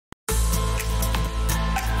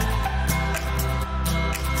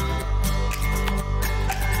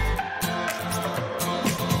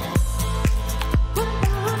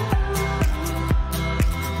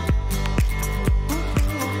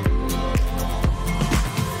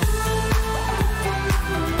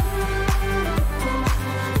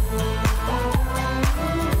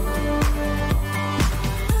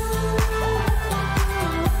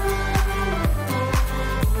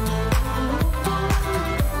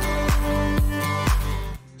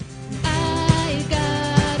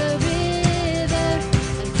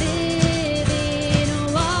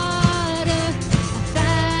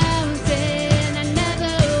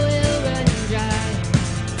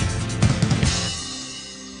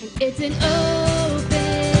It's an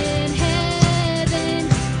open heaven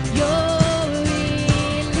you're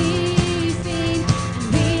releasing.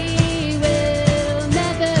 We will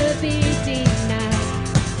never be denied.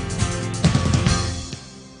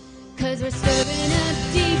 'Cause we're stirring up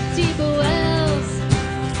deep, deep wells.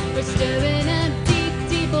 We're stirring up deep,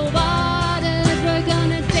 deep waters. We're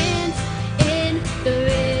gonna dance in the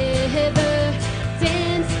river.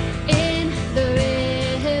 Dance in the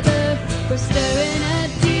river. We're stirring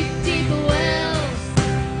up deep, deep wells.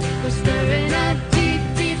 We're stirring up deep,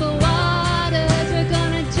 deep waters. We're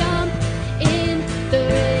gonna jump in the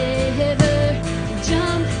river.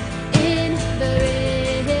 Jump in the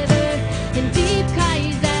river. And deep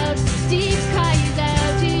cries out to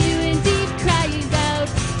you, and deep cries out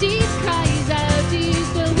to you.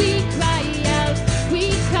 So we cry out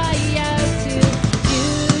to you,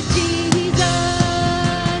 Jesus.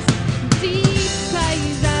 Deep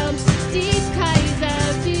cries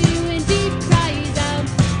out to you, and deep cries out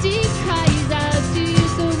to you.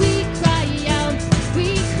 So we cry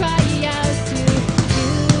out to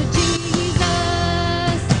you,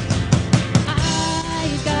 Jesus.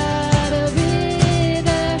 I've got a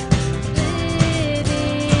river,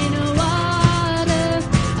 living water,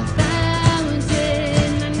 a fountain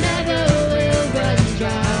that never will run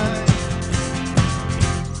dry.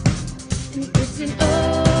 And it's an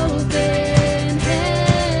open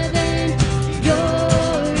heaven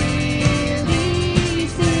you're releasing.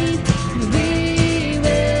 We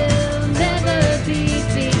will never be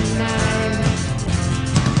denied.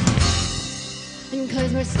 And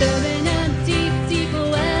 'cause we're stirring up deep, deep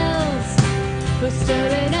wells. We're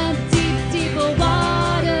stirring up deep, deep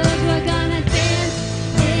waters. We're gonna dance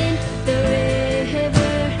in the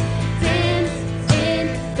river. Dance in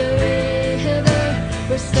the river.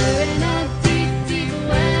 We're stirring up deep, deep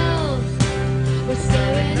wells. We're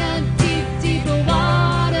stirring up deep, deep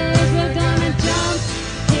waters. We're gonna jump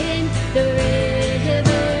in the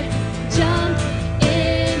river. Jump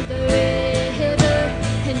in the river.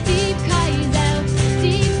 And deep cries out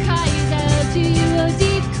to you. Oh,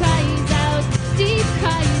 deep cries out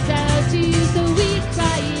to you. So we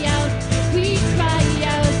cry out to you,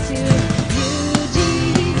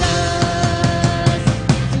 Jesus.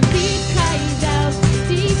 And deep cries out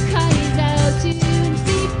to you, and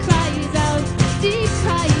deep cries out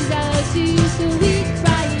to you. So we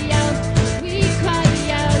cry out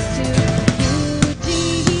to you,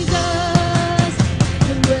 Jesus.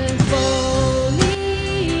 And we're falling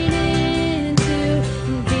into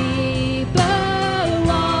deeper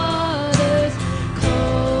waters,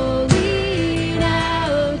 calling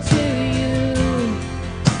out to you.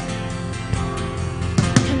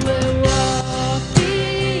 And we're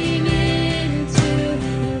walking into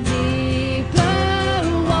deeper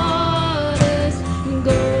waters,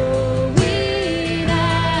 going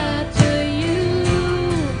after you.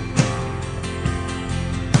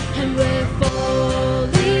 And we're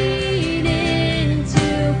falling into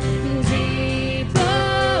deeper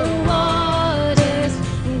waters,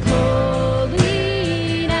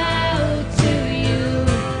 calling out to you.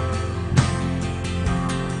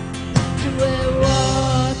 And we're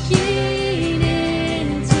walking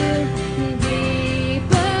into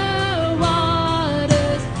deeper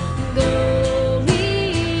waters,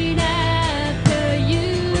 going after you.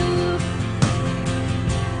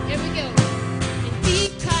 Here we go. And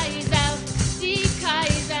deep cries out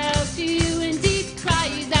to you, and deep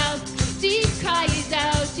cries out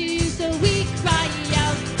to you. So we cry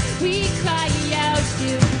out to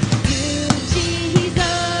you, Jesus.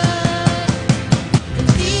 And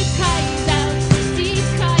deep cries out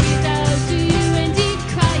to you, and deep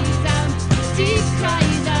cries out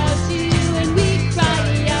to you. And we cry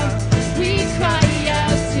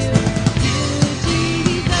out to you,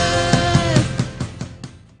 Jesus.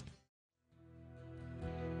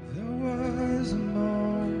 There was a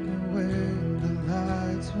moment when the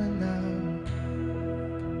lights went out,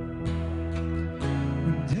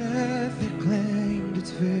 when death had claimed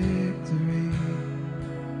its victory.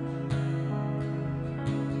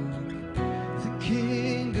 The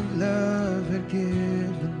King of Love had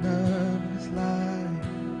given up his life.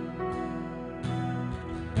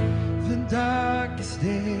 The darkest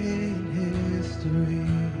day in history.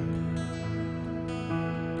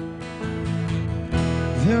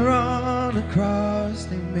 There on a cross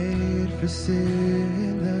they made for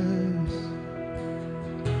sinners.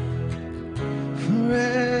 For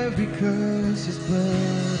every curse his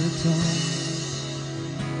blood atoned.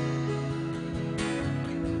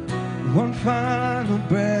 One final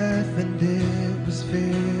breath and it was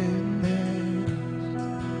finished.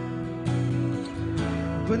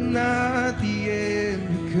 But not the end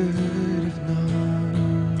we could have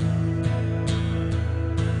known.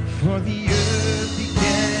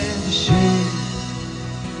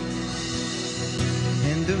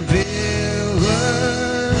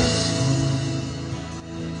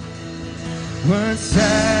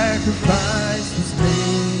 sacrifice was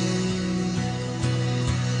made,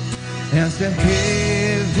 as the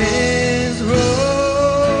heavens roar.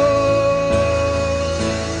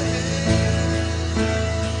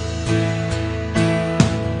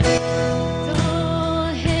 All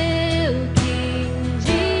hail King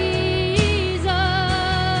Jesus.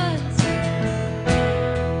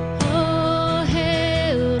 All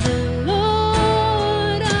hail the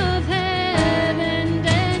Lord of heaven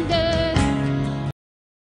and earth.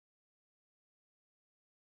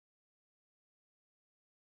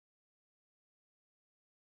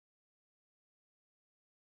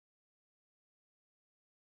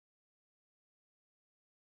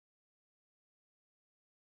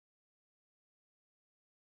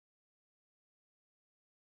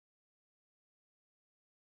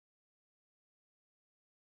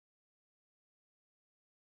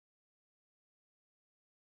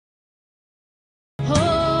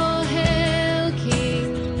 All hail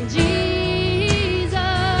King Jesus.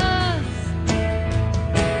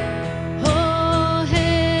 All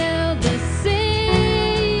hail the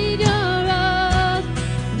Savior of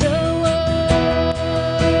the world.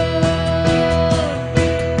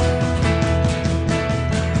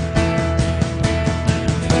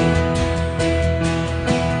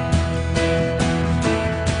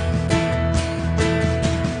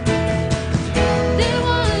 There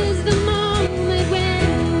was the moment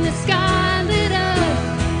when the sky lit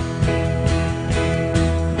up,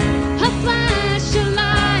 a flash of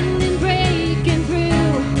lightning breaking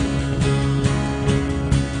through.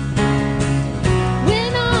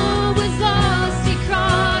 When all was lost, he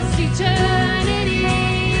crossed eternity.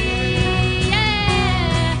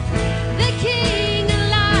 Yeah, the King of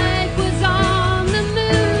Life was on the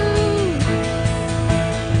move.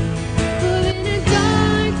 For in a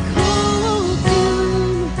dark, cold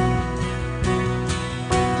tomb,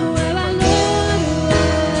 where our Lord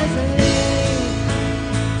was laid,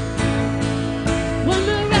 one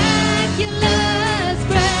miraculous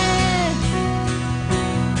breath,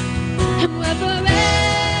 and we're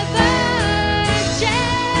forever changed.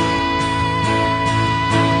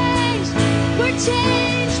 We're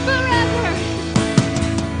changed forever.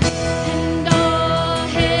 And all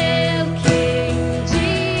hail King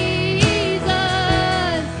Jesus.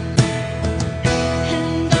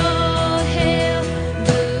 And all hail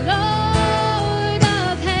the Lord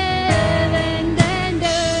of heaven and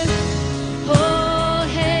earth. All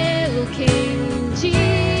hail King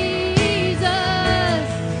Jesus.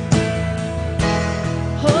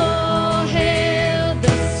 All hail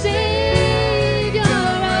the Savior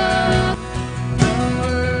of the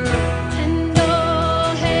world. And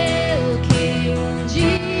all hail King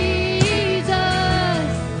Jesus.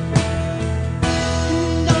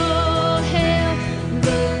 And all hail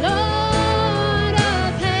the Lord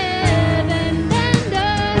of heaven and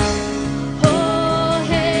earth. All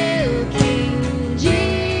hail King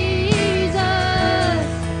Jesus.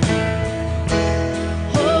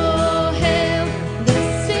 All hail the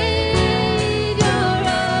Savior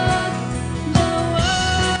of the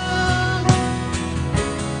world.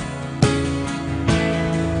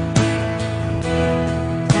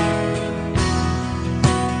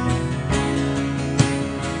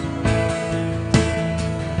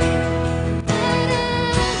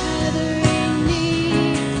 Gathering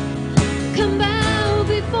near, come bow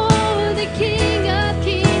before the King of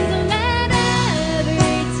Kings. Let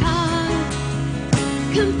every tongue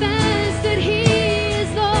confess that He is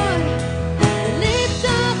Lord. Lift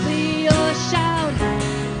up your shout.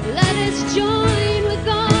 Let us join with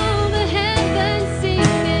all the heavens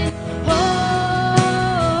singing,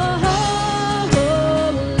 holy.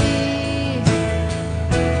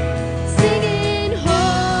 Singing, holy.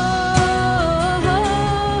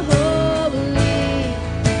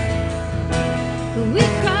 We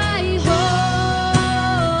cry, holy.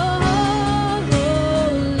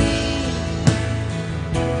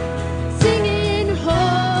 Singing, holy.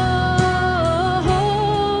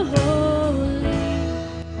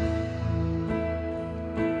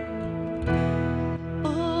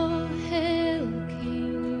 All hail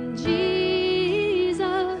King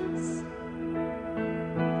Jesus.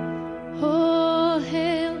 All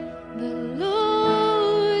hail the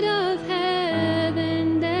Lord of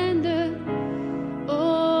heaven and earth.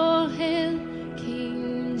 All hail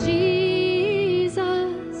King Jesus.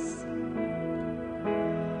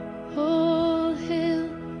 All hail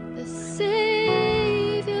the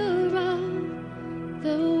Savior of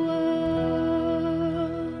the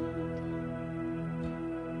world.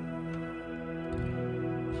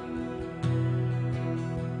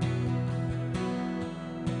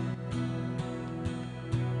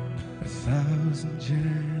 1,000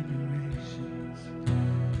 generations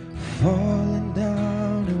falling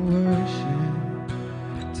down in worship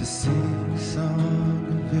to sing a song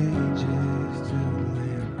of ages to the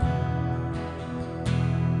Lamb.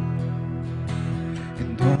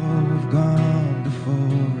 And all who've gone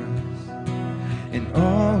before us, and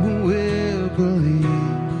all who will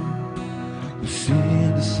believe, will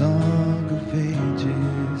sing the song of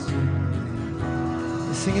ages to the Lamb.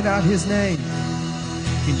 Let's sing it out, His name.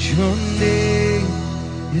 And your name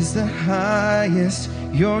is the highest,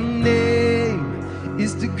 your name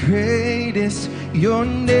is the greatest, your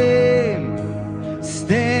name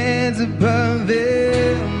stands above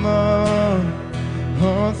them all.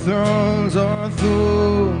 All thrones,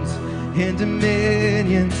 and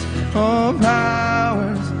dominions, all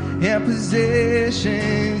powers and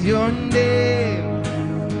positions, your name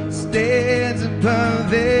stands above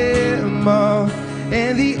them all.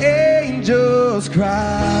 And the angels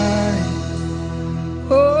cry,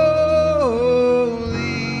 holy,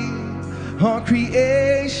 all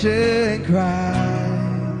creation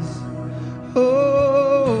cries,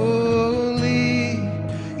 holy,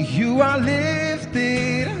 you are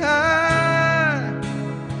lifted high,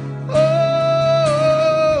 holy,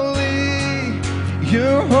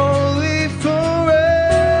 you're holy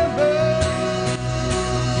forever.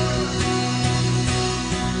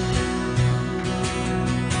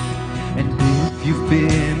 And if you've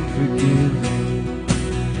been forgiven,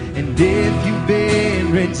 and if you've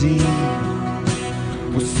been redeemed,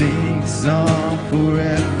 we'll sing a song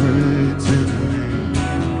forever to the Lamb.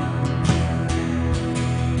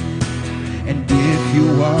 And if you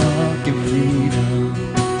walk in freedom,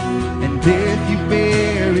 and if you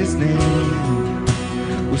bear His name,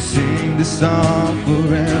 we'll sing the song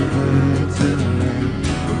forever to the Lamb.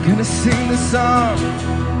 We're gonna sing the song.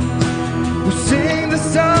 We'll sing the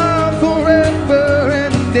song forever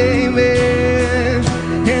and amen.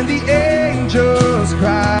 And the angels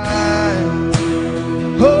cry,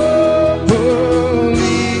 holy,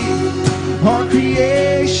 all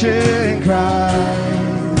creation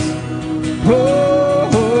cries,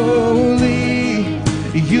 holy,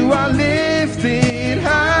 you are lifted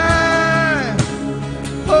high,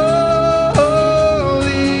 holy,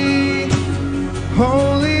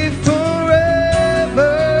 holy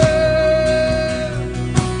forever.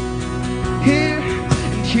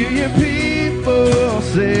 Hear your people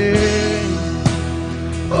sing,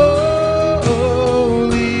 holy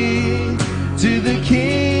to the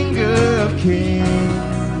King of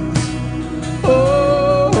Kings,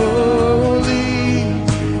 holy,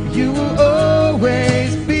 you will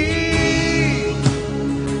always be,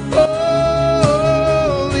 holy,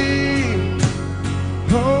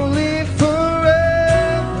 holy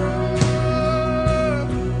forever.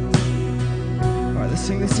 All right, let's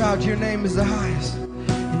sing this out. Your name is the highest.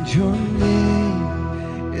 Your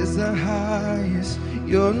name is the highest,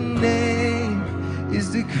 your name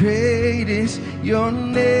is the greatest, your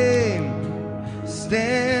name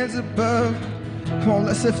stands above. Come on,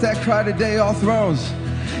 let's lift that cry today, all thrones.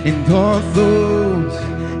 And all thrones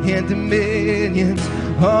and dominions,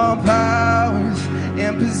 all powers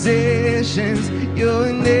and positions,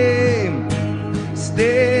 your name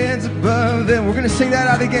stands above them. We're gonna sing that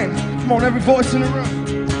out again. Come on, every voice in the room.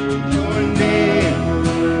 Your name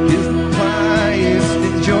is the highest,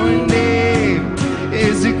 and your name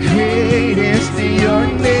is the greatest, and your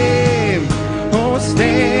name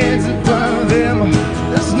stands above them.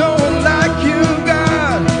 There's no one like you,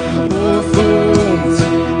 God. All thrones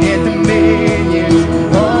and dominions,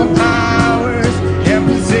 all powers and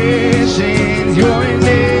positions, your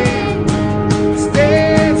name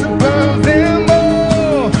stands above them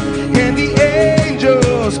all. And the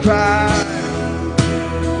angels cry,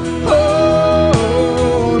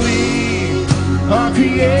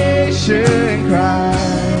 creation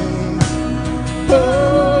cries,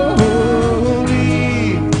 holy,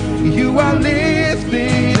 you are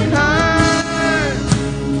lifted high,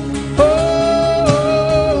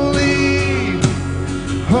 holy,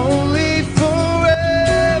 holy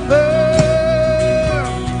forever.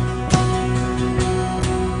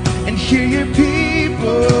 And hear your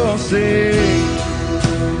people sing,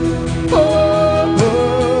 holy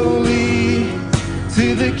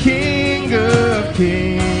to the King of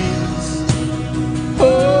Kings,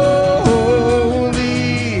 holy,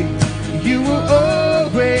 you will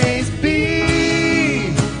always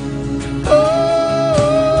be, holy,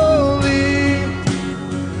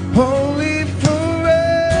 holy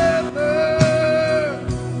forever.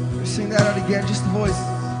 Let's sing that out again, just the voice.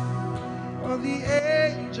 All the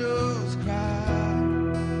angels cry,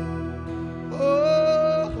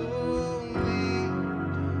 holy,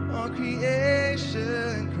 all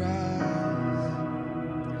creation cries,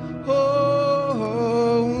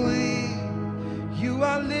 holy,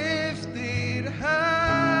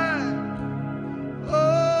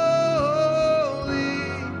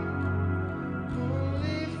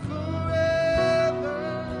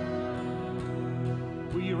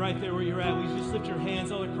 there where you're at, will you just lift your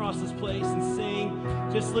hands all across this place and sing?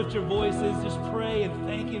 Just lift your voices, just pray and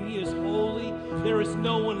thank Him. He is holy. There is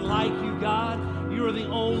no one like you, God. You are the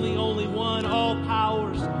only one. All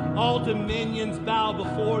powers, all dominions bow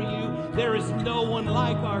before you. There is no one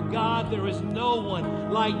like our God. There is no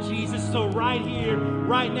one like Jesus. So right here,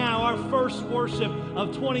 right now, our first worship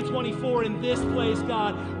of 2024 in this place,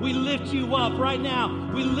 God, we lift you up right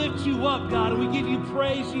now. We lift you up, God, and we give you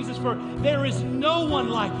praise, Jesus, for there is no one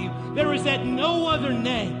like you. There is at no other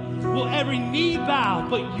name will every knee bow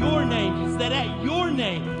but your name, Jesus, that at your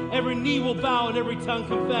name every knee will bow and every tongue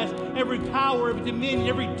confess, every power, every dominion,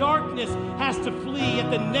 every darkness has to flee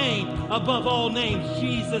at the name above all names.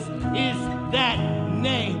 Jesus is that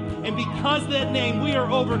name. And because of that name, we are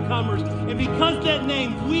overcomers. And because of that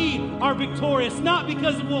name, we are victorious. Not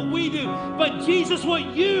because of what we do, but Jesus, what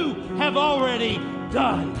you have already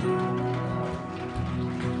done.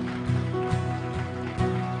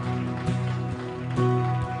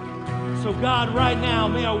 So God, right now,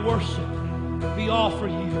 may our worship be all for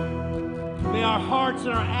you. May our hearts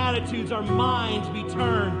and our attitudes, our minds be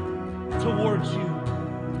turned towards you.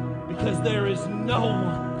 Because there is no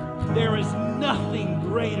one, there is nothing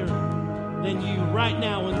greater than you right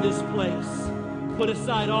now in this place. Put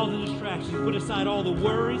aside all the distractions, put aside all the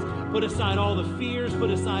worries, put aside all the fears,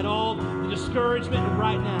 put aside all the discouragement. And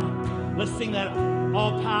right now, let's sing that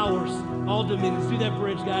all powers, all dominions. Do that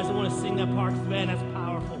bridge, guys. I want to sing that part. Man, that's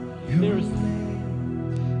powerful. Your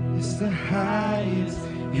name is the highest.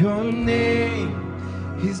 Your name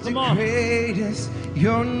is the greatest.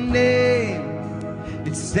 Your name,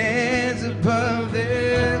 it stands above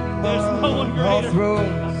them all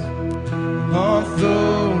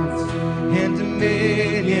thrones and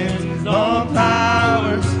dominions, all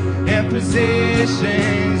powers and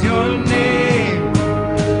positions. Your name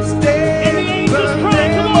stands above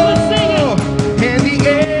them. Come on, let's sing it. And the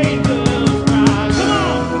angels cry. Come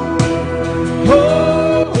on.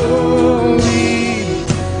 Holy,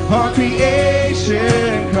 all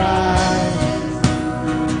creation cries.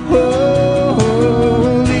 Holy,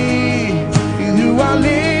 you are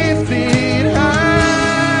lifted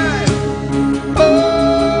high.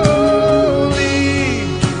 Holy,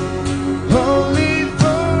 holy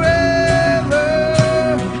forever.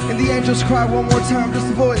 And the angels cry one more time, just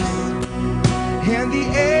a voice. And the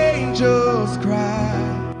angels cry.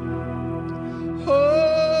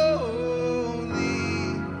 Holy,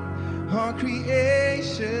 all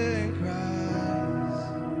creation cries.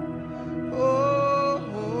 Oh,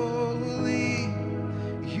 holy,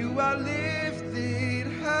 you are lifted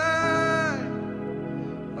high.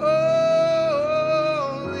 Holy,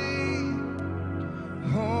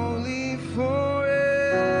 holy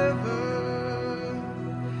forever.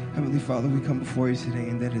 Heavenly Father, we come before you today,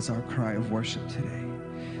 and that is our cry of worship today.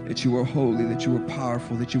 That you are holy, that you are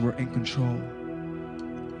powerful, that you are in control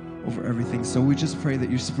over everything. So we just pray that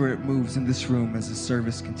your Spirit moves in this room as the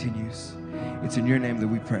service continues. It's in your name that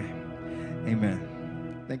we pray. Amen.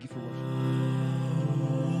 Thank you for worshiping.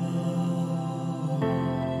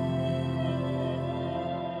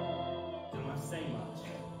 Don't have to say much.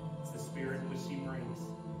 It's the Spirit which He brings.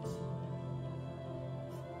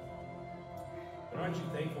 But aren't you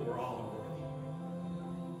thankful we're all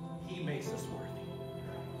worthy? He makes us worthy.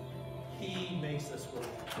 He makes us worthy.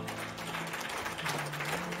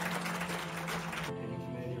 And you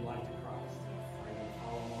committed your life to Christ. Are you going to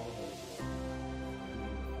follow Him all the way? Are you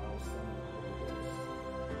going to follow Son and Holy Ghost?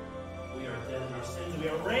 We are dead in our sins. We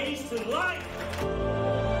are raised to life.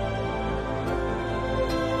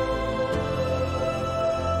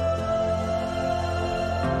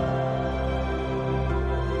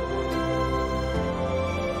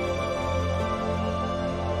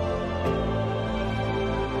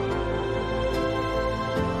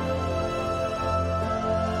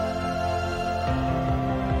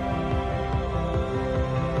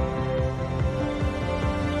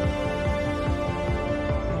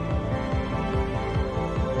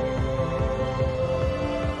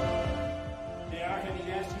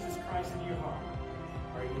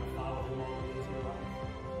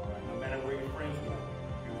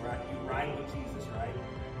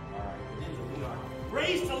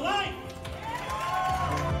 Raised to life.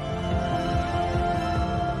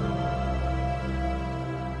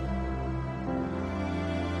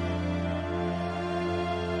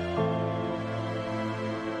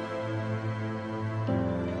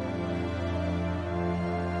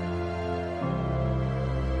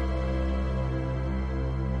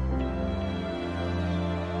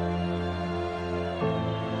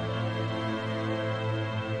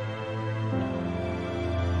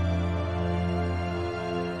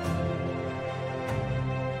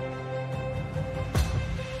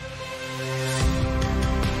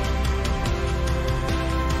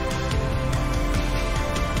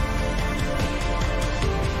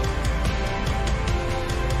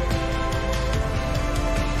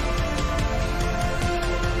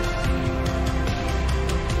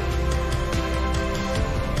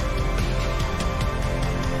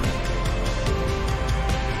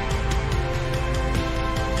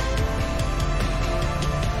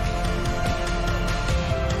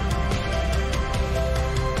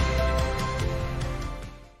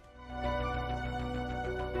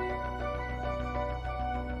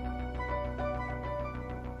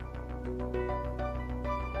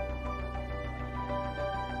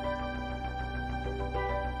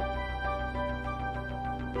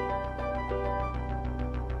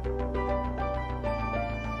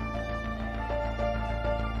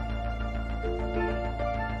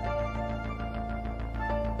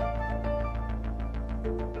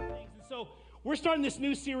 We're starting this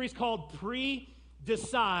new series called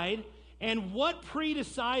Pre-Decide. And what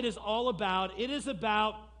Pre-Decide is all about, it is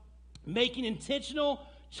about making intentional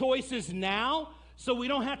choices now so we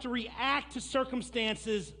don't have to react to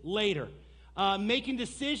circumstances later. Making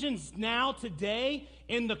decisions now, today,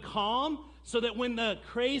 in the calm, so that when the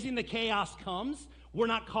crazy and the chaos comes, we're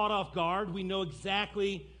not caught off guard. We know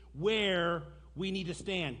exactly where we need to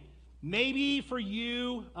stand. Maybe for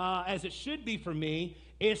you, as it should be for me,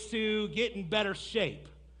 is to get in better shape.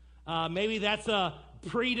 Maybe that's a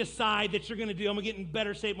pre-decide that you're going to do. I'm going to get in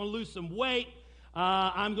better shape. I'm going to lose some weight.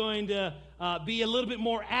 I'm going to be a little bit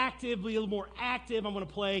more active, I'm going to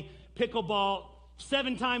play pickleball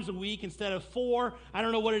 7 times a week instead of 4. I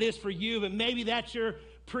don't know what it is for you, but maybe that's your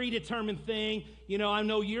predetermined thing. You know, I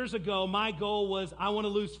know years ago, my goal was I want to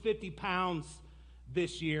lose 50 pounds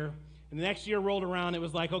this year. And the next year rolled around, it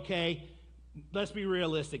was like, okay, let's be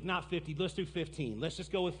realistic, not 50, let's do 15. Let's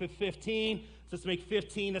just go with 15. Let's make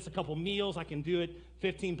 15, that's a couple meals, I can do it,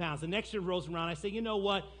 15 pounds. The next year rolls around, I say, you know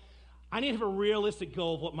what? I need to have a realistic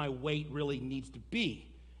goal of what my weight really needs to be.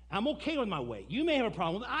 I'm okay with my weight. You may have a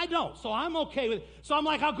problem with it. I don't, so I'm okay with it. So I'm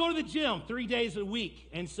like, I'll go to the gym 3 days a week.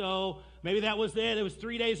 And so maybe that was it. It was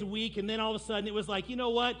 3 days a week, and then all of a sudden it was like, you know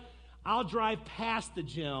what? I'll drive past the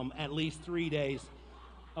gym at least 3 days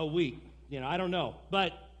a week. You know, I don't know.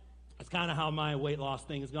 But that's kind of how my weight loss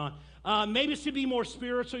thing has gone. Maybe it should be more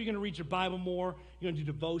spiritual. You're going to read your Bible more. You're going to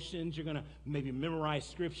do devotions. You're going to maybe memorize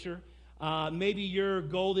Scripture. Maybe your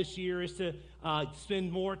goal this year is to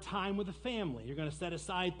spend more time with the family. You're going to set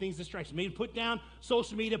aside things, distractions. Maybe put down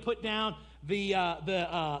social media, put down the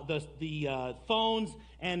phones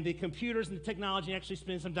and the computers and the technology, and actually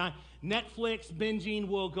spend some time. Netflix, binging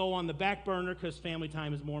will go on the back burner because family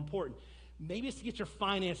time is more important. Maybe it's to get your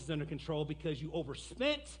finances under control because you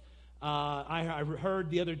overspent. I heard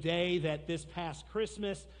the other day that this past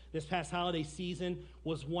Christmas, this past holiday season,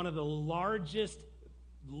 was one of the largest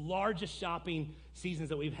shopping seasons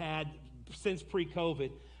that we've had since pre-COVID.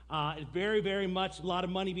 Very, very much, a lot of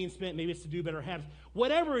money being spent. Maybe it's to do better habits.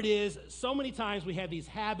 Whatever it is, so many times we have these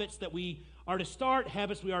habits that we are to start,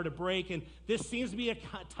 habits we are to break, and this seems to be a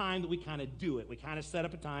time that we kind of do it. We kind of set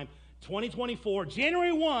up a time, 2024,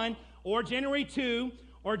 January 1 or January 2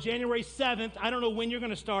 or January 7th. I don't know when you're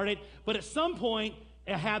going to start it, but at some point,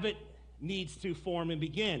 a habit needs to form and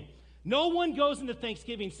begin. No one goes into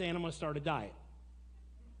Thanksgiving saying, I'm going to start a diet.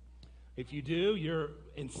 If you do, you're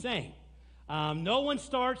insane. No one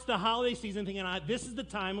starts the holiday season thinking, this is the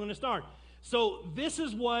time I'm going to start. So this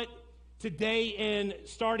is what today and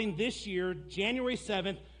starting this year, January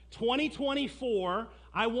 7th, 2024,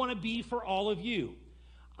 I want to be for all of you.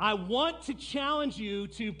 I want to challenge you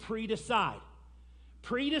to pre-decide.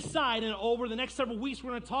 Pre-decide, and over the next several weeks, we're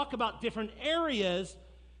going to talk about different areas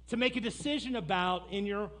to make a decision about in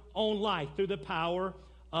your own life through the power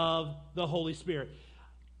of the Holy Spirit.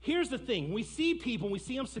 Here's the thing. We see people, we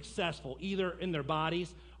see them successful, either in their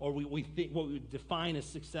bodies, or we think what we define as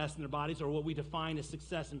success in their bodies, or what we define as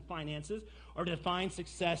success in finances, or define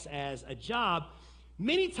success as a job.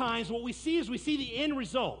 Many times what we see is we see the end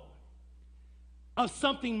result of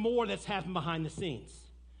something more that's happened behind the scenes.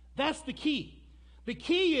 That's the key. The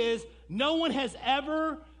key is no one has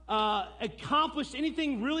ever accomplished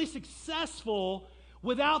anything really successful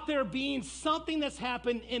without there being something that's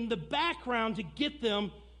happened in the background to get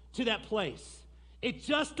them to that place. It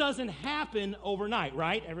just doesn't happen overnight,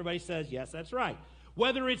 right? Everybody says, yes, that's right.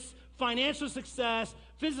 Whether it's financial success,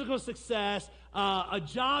 physical success, a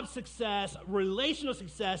job success, relational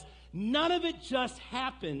success, none of it just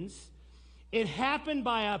happens. It happened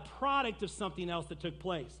by a product of something else that took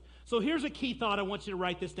place. So here's a key thought. I want you to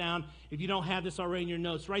write this down. If you don't have this already in your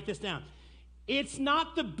notes, write this down. It's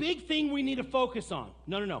not the big thing we need to focus on.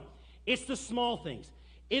 No. It's the small things.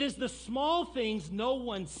 It is the small things no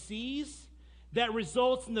one sees that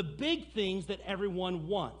results in the big things that everyone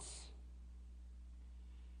wants.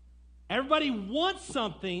 Everybody wants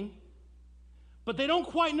something, but they don't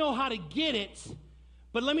quite know how to get it.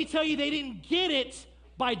 But let me tell you, they didn't get it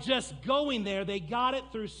by just going there. They got it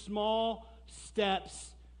through small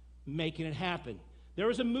steps, making it happen. There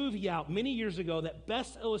was a movie out many years ago that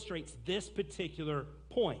best illustrates this particular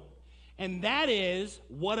point, and that is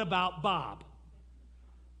What About Bob?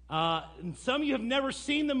 And some of you have never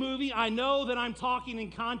seen the movie. I know that I'm talking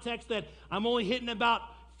in context that I'm only hitting about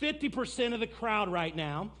 50% of the crowd right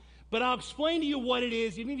now, but I'll explain to you what it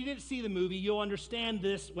is. Even if you didn't see the movie, you'll understand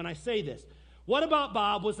this when I say this. What About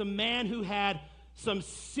Bob was a man who had some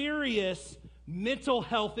serious mental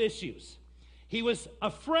health issues. He was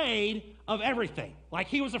afraid of everything. Like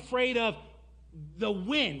he was afraid of the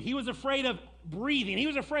wind. He was afraid of breathing. He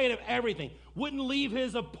was afraid of everything. Wouldn't leave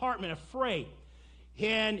his apartment, afraid.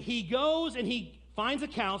 And he goes and he finds a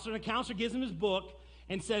counselor, and the counselor gives him his book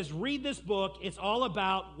and says, read this book. It's all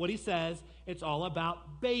about, what he says, it's all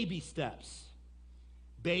about baby steps.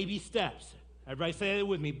 Baby steps. Everybody say it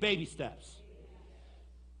with me, baby steps.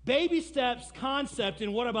 Baby steps concept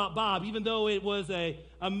in What About Bob, even though it was a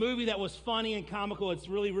movie that was funny and comical, it's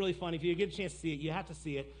really, really funny. If you get a chance to see it, you have to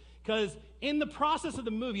see it. Because in the process of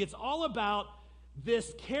the movie, it's all about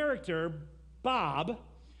this character, Bob,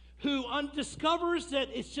 who discovers that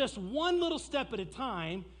it's just one little step at a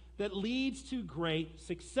time that leads to great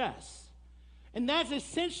success. And that's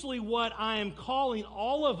essentially what I am calling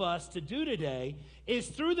all of us to do today, is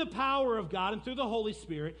through the power of God and through the Holy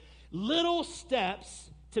Spirit, little steps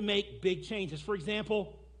to make big changes. For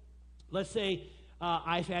example, let's say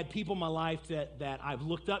I've had people in my life that I've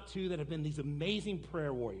looked up to that have been these amazing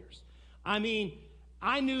prayer warriors. I mean,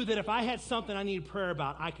 I knew that if I had something I needed prayer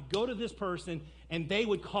about, I could go to this person and they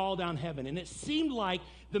would call down heaven. And it seemed like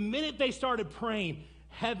the minute they started praying,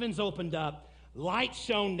 heavens opened up, light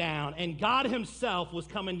shone down, and God himself was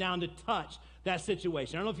coming down to touch that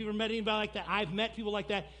situation. I don't know if you've ever met anybody like that. I've met people like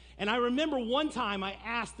that. And I remember one time I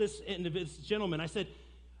asked this gentleman, I said,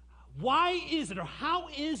 why is it, or how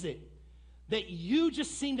is it that you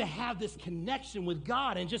just seem to have this connection with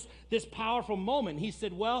God and just this powerful moment? And he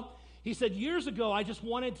said, well, years ago, I just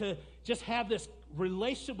wanted to just have this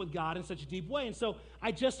relationship with God in such a deep way. And so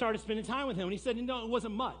I just started spending time with him. And he said, no, it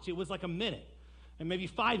wasn't much. It was like a minute and maybe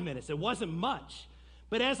 5 minutes. It wasn't much.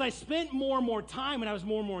 But as I spent more and more time and I was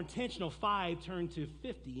more and more intentional, 5 turned to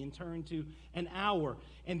 50 and turned to an hour.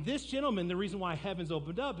 And this gentleman, the reason why heavens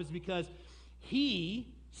opened up is because he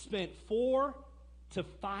spent 4 to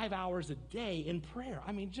 5 hours a day in prayer.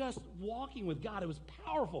 I mean, just walking with God. It was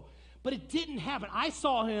powerful. But it didn't happen. I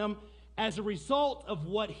saw him as a result of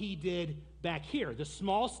what he did back here, the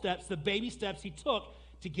small steps, the baby steps he took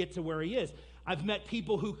to get to where he is. I've met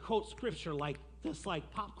people who quote scripture like this, like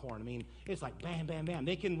popcorn. I mean, it's like bam, bam, bam.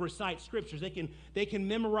 They can recite scriptures. They can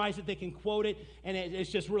memorize it. They can quote it. And it's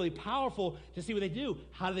just really powerful to see what they do.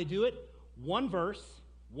 How do they do it? One verse,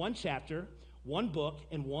 one chapter, one book,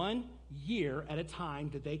 and 1 year at a time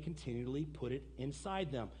that they continually put it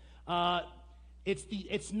inside them.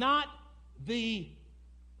 It's not the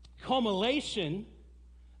culmination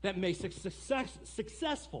that makes it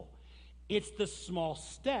successful. It's the small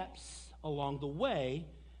steps along the way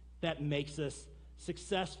that makes us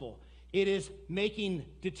successful. It is making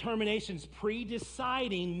determinations,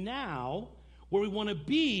 pre-deciding now where we want to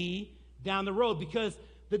be down the road, because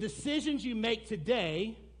the decisions you make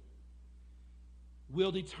today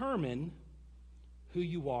will determine who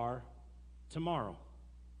you are tomorrow.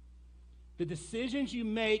 The decisions you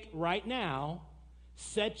make right now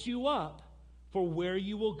set you up for where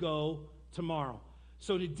you will go tomorrow.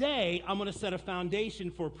 So today, I'm going to set a foundation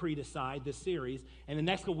for Pre-Decide, this series, and the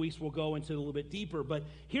next couple weeks we'll go into it a little bit deeper. But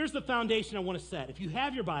here's the foundation I want to set. If you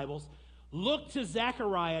have your Bibles, look to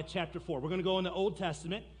Zechariah chapter 4. We're going to go in the Old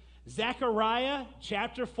Testament. Zechariah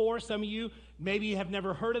chapter 4. Some of you maybe have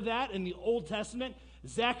never heard of that in the Old Testament.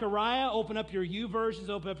 Zechariah, open up your YouVersions,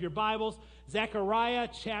 open up your Bibles. Zechariah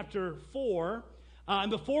chapter 4. And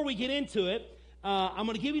before we get into it, I'm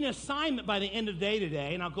going to give you an assignment by the end of the day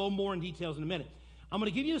today, and I'll go more in details in a minute. I'm going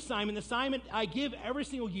to give you an assignment. The assignment I give every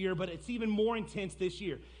single year, but it's even more intense this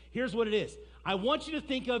year. Here's what it is. I want you to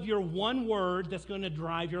think of your one word that's going to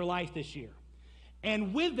drive your life this year.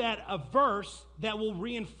 And with that, a verse that will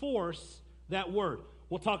reinforce that word.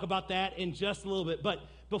 We'll talk about that in just a little bit. But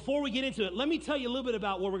before we get into it, let me tell you a little bit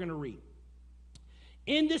about what we're going to read.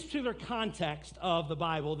 In this particular context of the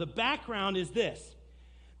Bible, the background is this.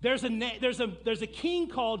 There's a king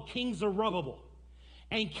called King Zerubbabel.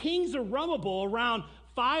 And King Zerubbabel, around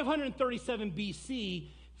 537 BC,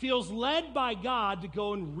 feels led by God to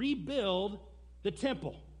go and rebuild the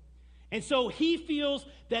temple. And so he feels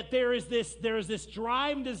that there is this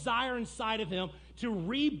drive and desire inside of him to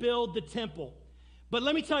rebuild the temple. But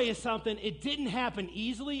let me tell you something, it didn't happen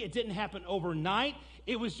easily. It didn't happen overnight.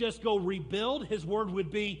 It was just go rebuild. His word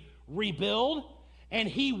would be rebuild. And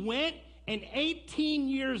he went, and 18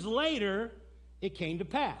 years later, it came to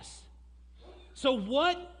pass. So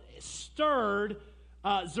what stirred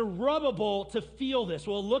Zerubbabel to feel this?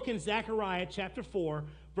 Well, look in Zechariah chapter 4,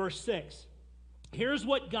 verse 6. Here's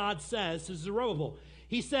what God says to Zerubbabel.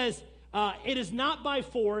 He says, it is not by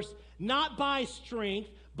force, not by strength,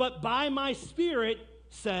 but by my Spirit,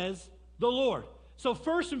 says the Lord. So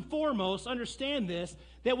first and foremost, understand this,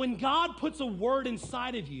 that when God puts a word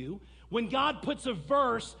inside of you, when God puts a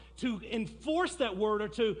verse to enforce that word or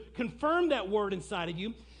to confirm that word inside of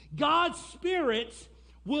you, God's Spirit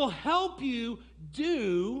will help you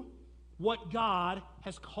do what God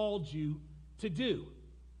has called you to do.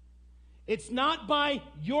 It's not by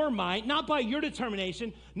your might, not by your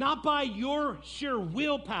determination, not by your sheer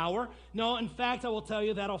willpower. No, in fact, I will tell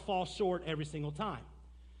you that'll fall short every single time.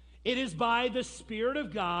 It is by the Spirit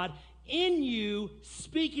of God in you,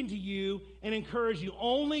 speaking to you, and encourage you.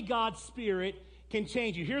 Only God's Spirit can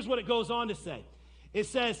change you. Here's what it goes on to say. It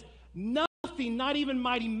says, nothing, not even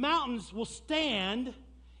mighty mountains, will stand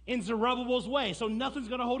in Zerubbabel's way. So nothing's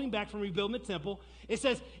going to hold him back from rebuilding the temple. It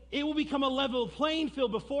says it will become a level playing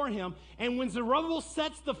field before him. And when Zerubbabel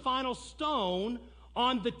sets the final stone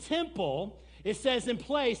on the temple, it says in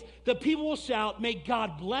place, the people will shout, may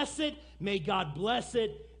God bless it, may God bless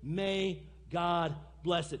it, may God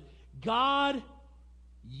bless it. God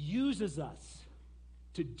uses us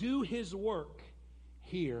to do his work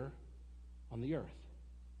here on the earth.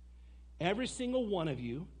 Every single one of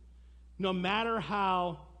you, no matter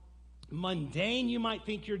how mundane you might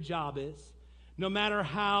think your job is, no matter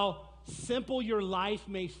how simple your life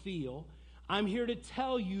may feel, I'm here to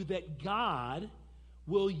tell you that God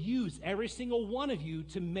will use every single one of you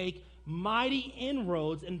to make mighty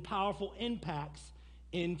inroads and powerful impacts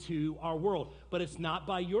into our world. But it's not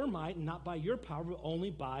by your might and not by your power, but only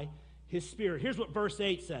by his Spirit. Here's what verse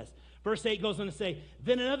 8 says. Verse 8 goes on to say,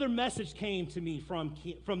 then another message came to me from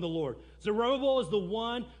the Lord. Zerubbabel is the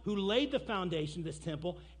one who laid the foundation of this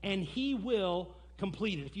temple, and he will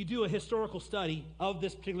complete it. If you do a historical study of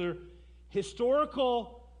this particular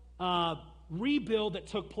historical rebuild that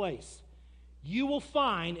took place, you will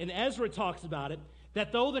find, and Ezra talks about it,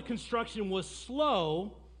 that though the construction was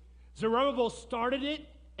slow, Zerubbabel started it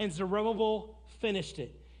and Zerubbabel finished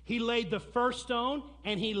it. He laid the first stone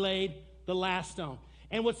and he laid the last stone.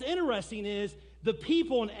 And what's interesting is the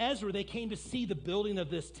people in Ezra, they came to see the building of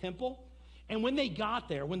this temple. And when they got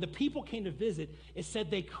there, when the people came to visit, it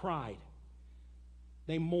said they cried.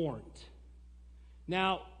 They mourned.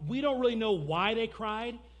 Now, we don't really know why they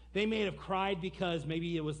cried. They may have cried because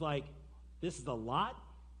maybe it was like, this is a lot.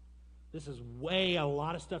 This is a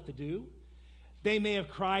lot of stuff to do. They may have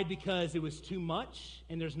cried because it was too much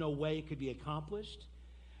and there's no way it could be accomplished.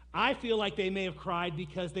 I feel like they may have cried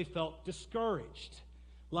because they felt discouraged.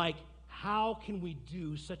 Like, how can we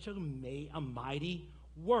do such a mighty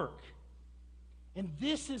work? And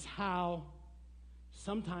this is how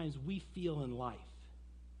sometimes we feel in life.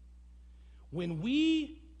 When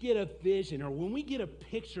we get a vision or when we get a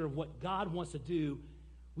picture of what God wants to do,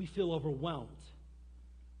 we feel overwhelmed.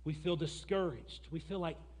 We feel discouraged. We feel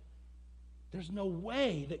like there's no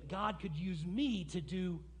way that God could use me to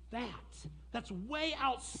do that. That's way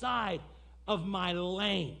outside of my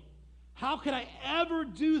lane. How could I ever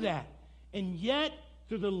do that? And yet,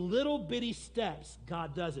 through the little bitty steps,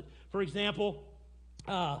 God does it. For example,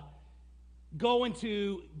 let's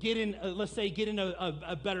say get in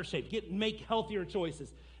a better shape, make healthier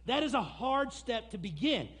choices. That is a hard step to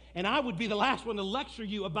begin. And I would be the last one to lecture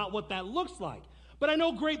you about what that looks like. But I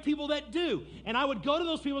know great people that do. And I would go to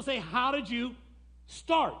those people and say, how did you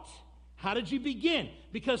start? How did you begin?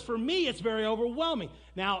 Because for me, it's very overwhelming.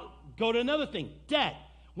 Now, go to another thing, debt.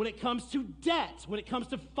 When it comes to debt, when it comes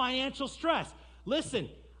to financial stress, listen,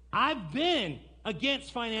 I've been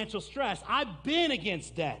against financial stress. I've been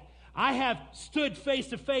against debt. I have stood face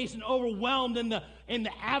to face and overwhelmed in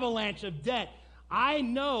the avalanche of debt. I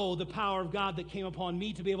know the power of God that came upon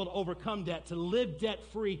me to be able to overcome debt, to live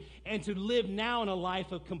debt-free, and to live now in a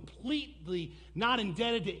life of completely not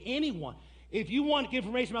indebted to anyone. If you want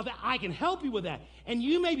information about that, I can help you with that. And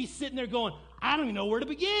you may be sitting there going, I don't even know where to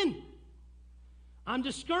begin. I'm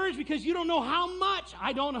discouraged because you don't know how much.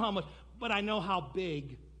 I don't know how much, but I know how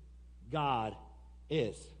big God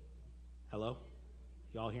is. Hello?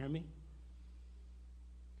 Y'all hearing me?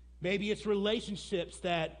 Maybe it's relationships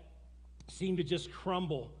that seem to just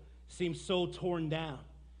crumble, seem so torn down,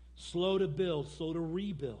 slow to build, slow to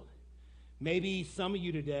rebuild. Maybe some of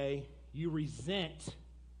you today, you resent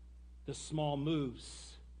the small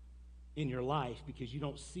moves in your life because you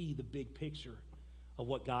don't see the big picture of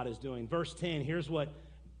what God is doing. Verse 10, here's what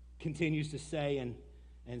continues to say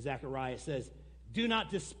in Zechariah. It says, do not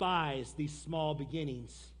despise these small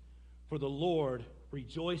beginnings, for the Lord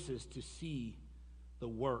rejoices to see the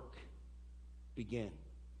work begin.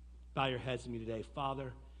 Bow your heads to me today.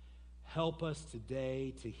 Father, help us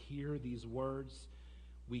today to hear these words.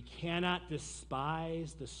 We cannot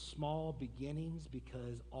despise the small beginnings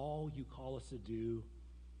because all you call us to do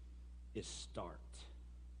is start.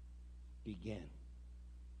 Begin.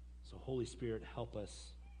 So Holy Spirit, help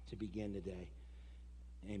us to begin today.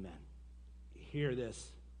 Amen. Hear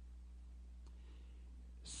this.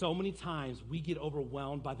 So many times we get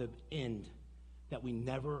overwhelmed by the end that we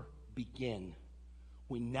never begin.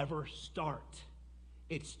 We never start.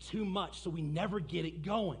 it's too much, so we never get it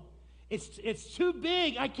going. It's too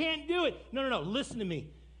big. I can't do it. No. Listen to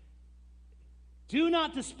me. Do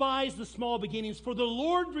not despise the small beginnings, for the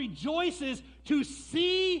Lord rejoices to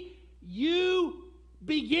see you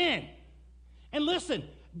begin. And listen,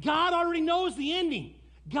 God already knows the ending.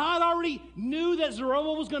 God already knew that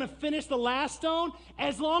Zerubbabel was going to finish the last stone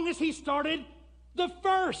as long as he started the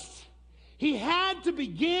first. He had to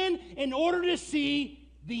begin in order to see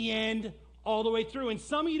the end all the way through. And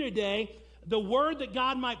some of you today, the word that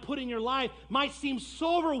God might put in your life might seem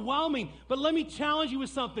so overwhelming, but let me challenge you with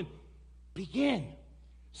something. Begin.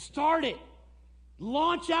 Start it.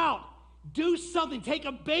 Launch out. Do something. Take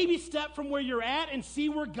a baby step from where you're at and see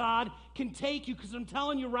where God can take you, because I'm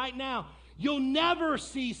telling you right now, you'll never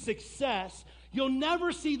see success. You'll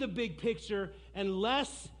never see the big picture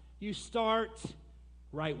unless you start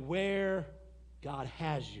right where God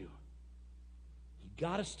has you. You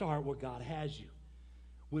got to start where God has you.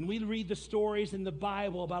 When we read the stories in the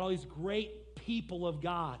Bible about all these great people of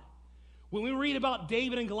God, when we read about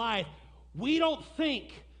David and Goliath, we don't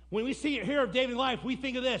think, when we hear of David and Goliath, we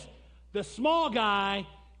think of this. The small guy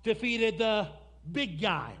defeated the big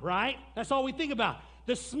guy, right? That's all we think about.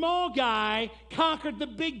 The small guy conquered the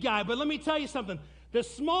big guy. But let me tell you something. The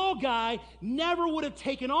small guy never would have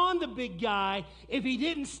taken on the big guy if he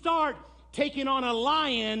didn't start taking on a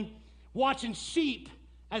lion watching sheep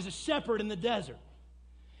as a shepherd in the desert.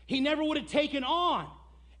 He never would have taken on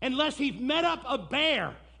unless he met up a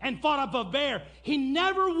bear and fought up a bear. He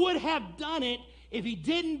never would have done it if he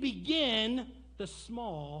didn't begin the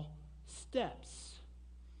small steps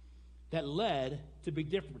that led to big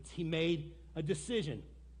difference. He made a decision.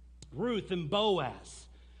 Ruth and Boaz.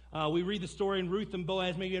 We read the story in Ruth and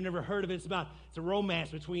Boaz. Maybe you've never heard of it. It's a romance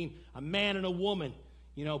between a man and a woman.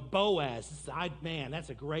 You know, Boaz. Man, that's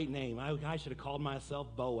a great name. I should have called myself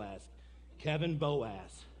Boaz. Kevin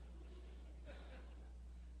Boaz.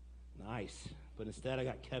 Nice. But instead I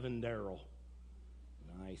got Kevin Darrell.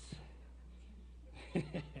 Nice.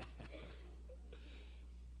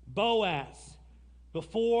 Boaz.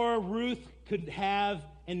 Before Ruth could have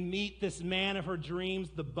and meet this man of her dreams,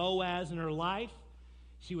 the Boaz in her life,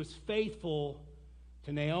 she was faithful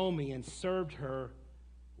to Naomi and served her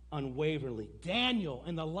unwaveringly. Daniel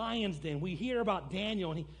in the lion's den. We hear about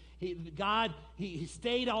Daniel, and he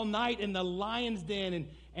stayed all night in the lion's den,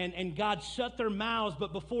 and God shut their mouths.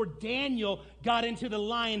 But before Daniel got into the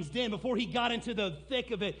lion's den, before he got into the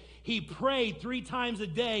thick of it, he prayed 3 times a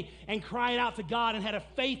day and cried out to God and had a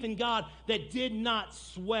faith in God that did not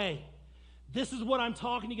sway. This is what I'm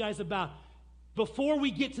talking to you guys about. Before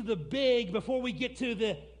we get to the big, before we get to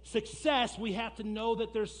the success, we have to know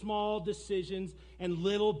that there's small decisions and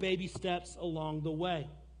little baby steps along the way.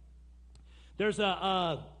 There's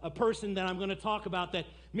a person that I'm going to talk about that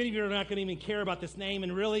many of you are not going to even care about this name,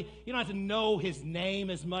 and really, you don't have to know his name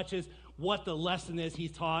as much as what the lesson is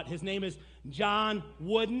he's taught. His name is John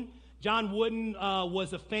Wooden. John Wooden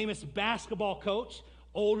was a famous basketball coach,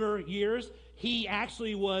 older years. He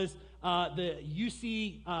actually was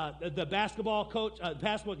the basketball coach,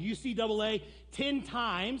 UCAA, 10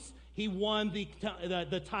 times he won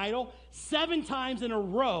the title. 7 times in a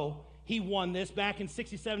row he won this back in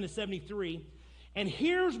 67 to 73. And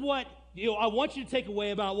here's what I want you to take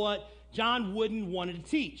away about what John Wooden wanted to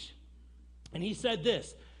teach. And he said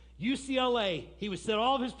this: UCLA, he would sit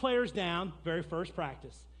all of his players down, very first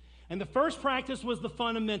practice. And the first practice was the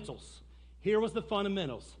fundamentals. Here was the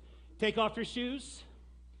fundamentals. Take off your shoes.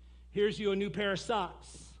 Here's you a new pair of socks.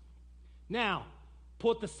 Now,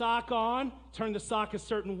 put the sock on, turn the sock a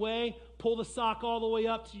certain way, pull the sock all the way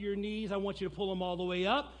up to your knees. I want you to pull them all the way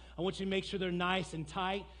up. I want you to make sure they're nice and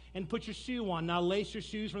tight, and put your shoe on. Now lace your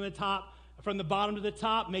shoes from the bottom to the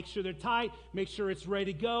top. Make sure they're tight. Make sure it's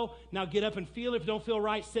ready to go. Now get up and feel it. If you don't feel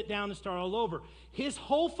right, sit down and start all over. His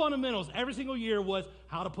whole fundamentals every single year was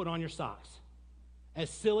how to put on your socks. As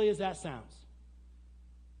silly as that sounds.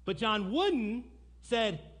 But John Wooden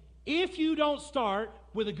said, if you don't start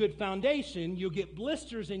with a good foundation, you'll get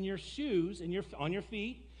blisters in your shoes and on your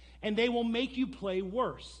feet, and they will make you play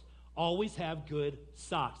worse. Always have good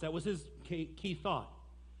socks. That was his key thought.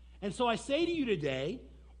 And so I say to you today,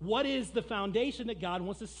 what is the foundation that God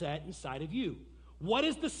wants to set inside of you? What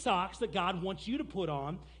is the socks that God wants you to put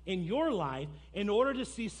on in your life in order to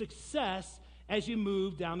see success as you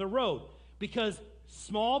move down the road? Because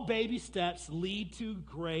small baby steps lead to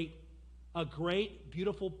a great,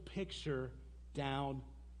 beautiful picture down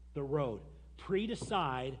the road.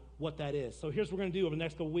 Pre-decide what that is. So here's what we're going to do over the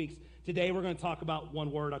next couple weeks. Today we're going to talk about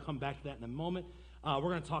one word. I'll come back to that in a moment. We're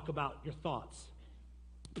going to talk about your thoughts.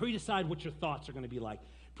 Pre-decide what your thoughts are going to be like.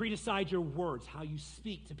 Pre-decide your words, how you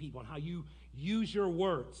speak to people, and how you use your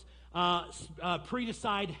words.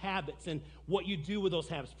 Pre-decide habits and what you do with those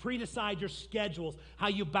habits. Pre-decide your schedules, how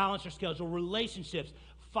you balance your schedule, relationships,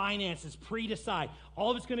 finances. Pre-decide.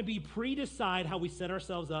 All of it's going to be pre-decide how we set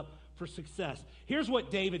ourselves up for success. Here's what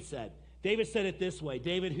David said. David said it this way.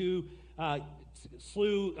 David, who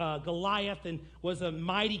slew Goliath and was a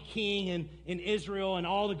mighty king in Israel and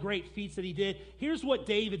all the great feats that he did. Here's what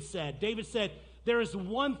David said. David said, there is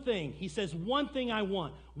one thing. He says, one thing I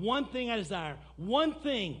want, one thing I desire, one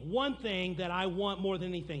thing that I want more than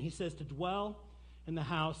anything. He says to dwell in the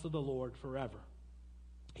house of the Lord forever.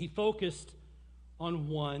 He focused on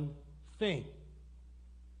one thing.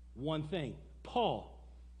 One thing. Paul.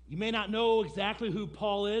 You may not know exactly who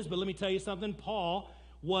Paul is, but let me tell you something. Paul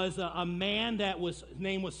was a man his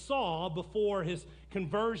name was Saul before his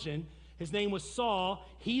conversion. His name was Saul.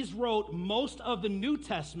 He's wrote most of the New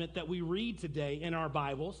Testament that we read today in our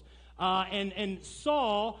Bibles. And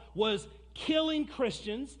Saul was killing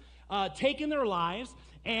Christians, taking their lives.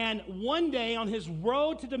 And one day on his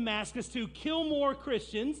road to Damascus to kill more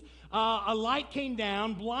Christians, a light came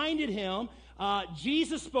down, blinded him.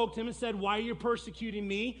 Jesus spoke to him and said, why are you persecuting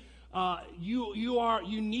me?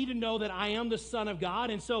 You need to know that I am the Son of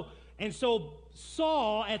God. And so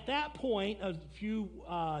Saul, at that point, a few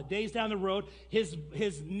days down the road, his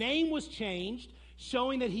name was changed,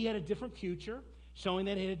 showing that he had a different future, showing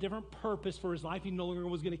that he had a different purpose for his life. He no longer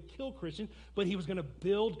was going to kill Christians, but he was going to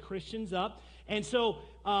build Christians up. And so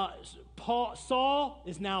Saul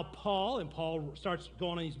is now Paul, and Paul starts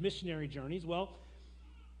going on these missionary journeys. Well,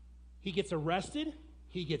 he gets arrested.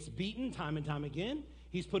 He gets beaten time and time again.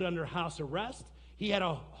 He's put under house arrest. He had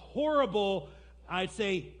a horrible, I'd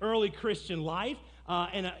say, early Christian life,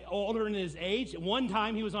 and older in his age. One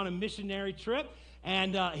time he was on a missionary trip,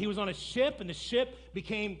 and he was on a ship, and the ship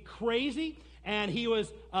became crazy, and he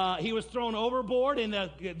was thrown overboard, and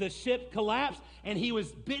the ship collapsed, and he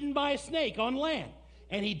was bitten by a snake on land,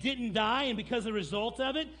 and he didn't die. And because of the result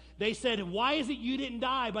of it, they said, why is it you didn't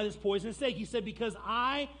die by this poisonous snake? He said, because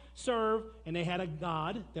I serve, and they had a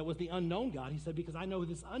God that was the unknown God. He said, because I know who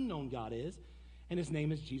this unknown God is, and his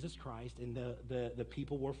name is Jesus Christ, and the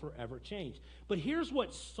people were forever changed. But here's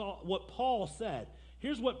what Paul said.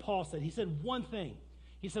 Here's what Paul said. He said one thing.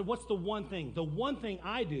 He said, what's the one thing? The one thing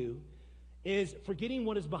I do is, forgetting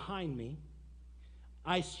what is behind me,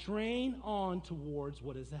 I strain on towards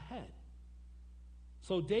what is ahead.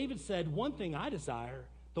 So David said, one thing I desire,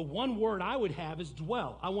 the one word I would have is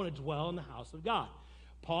dwell. I want to dwell in the house of God.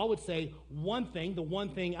 Paul would say, the one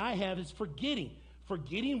thing I have is forgetting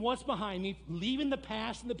what's behind me, leaving the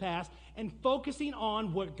past in the past, and focusing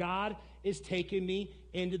on what God is taking me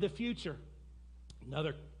into the future.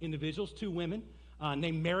 Another individuals, two women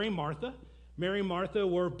named Mary and Martha. Mary and Martha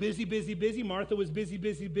were busy. Martha was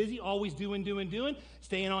busy, always doing,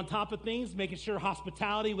 staying on top of things, making sure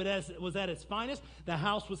hospitality was at its finest. The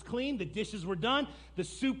house was clean, the dishes were done, the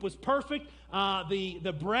soup was perfect,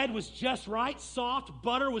 the bread was just right, soft,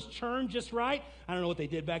 butter was churned just right. I don't know what they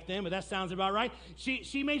did back then, but that sounds about right.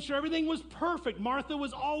 She made sure everything was perfect. Martha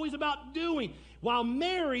was always about doing, while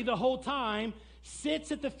Mary the whole time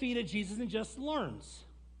sits at the feet of Jesus and just learns.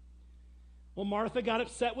 Well, Martha got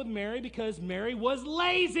upset with Mary because Mary was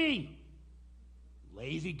lazy.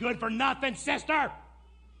 Lazy, good for nothing, sister.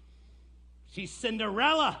 She's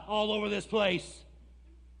Cinderella all over this place.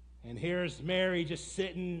 And here's Mary just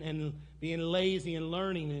sitting and being lazy and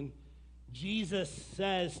learning. And Jesus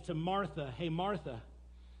says to Martha, hey, Martha,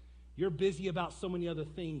 you're busy about so many other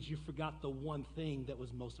things. You forgot the one thing that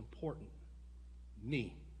was most important,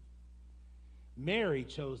 me. Mary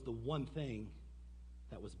chose the one thing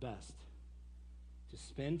that was best. To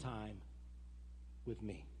spend time with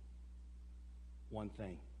me. One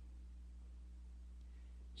thing.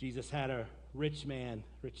 Jesus had a rich man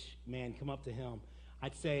come up to him.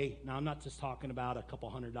 I'd say, now I'm not just talking about a couple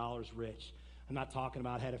 $100 rich. I'm not talking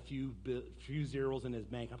about had a few zeros in his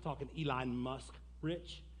bank. I'm talking Elon Musk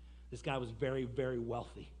rich. This guy was very, very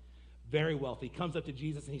wealthy. Very wealthy. He comes up to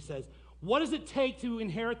Jesus and he says, what does it take to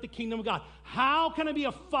inherit the kingdom of God? How can I be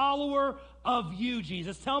a follower of you,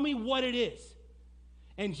 Jesus? Tell me what it is.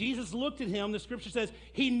 And Jesus looked at him. The scripture says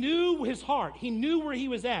he knew his heart. He knew where he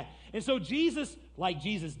was at. And so Jesus, like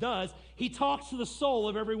Jesus does, he talks to the soul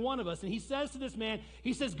of every one of us. And he says to this man,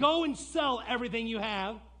 he says, go and sell everything you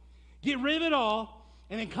have. Get rid of it all.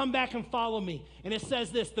 And then come back and follow me. And it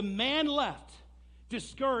says this, the man left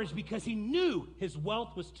discouraged because he knew his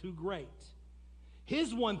wealth was too great.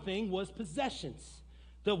 His one thing was possessions.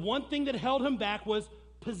 The one thing that held him back was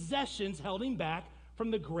possessions held him back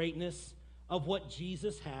from the greatness of what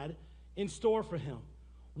Jesus had in store for him.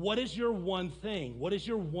 What is your one thing? What is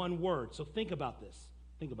your one word? So think about this.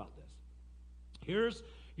 Think about this. Here's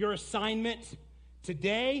your assignment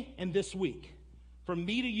today and this week, from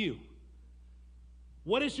me to you.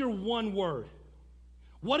 What is your one word?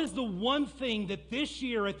 What is the one thing that this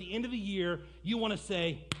year, at the end of the year, you want to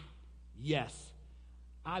say, yes,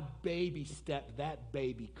 I baby stepped that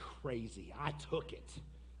baby crazy. I took it.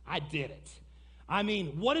 I did it. I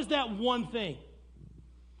mean, what is that one thing?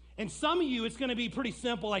 And some of you, it's going to be pretty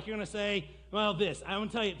simple, like you're going to say, well, this. I'm going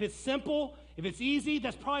to tell you, if it's simple, if it's easy,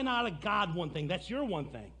 that's probably not a God one thing. That's your one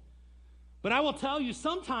thing. But I will tell you,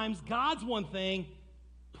 sometimes God's one thing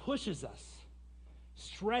pushes us,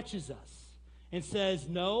 stretches us, and says,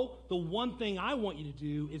 no, the one thing I want you to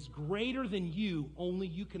do is greater than you. Only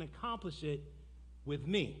you can accomplish it with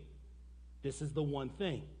me. This is the one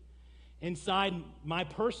thing. Inside my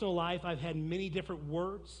personal life, I've had many different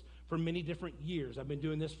words for many different years. I've been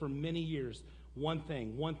doing this for many years. One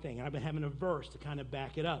thing. And I've been having a verse to kind of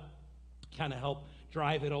back it up, kind of help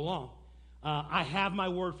drive it along. I have my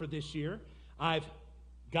word for this year.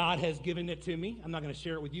 God has given it to me. I'm not going to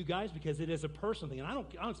share it with you guys because it is a personal thing. And I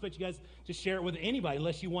don't expect you guys to share it with anybody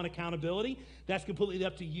unless you want accountability. That's completely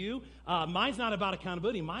up to you. Mine's not about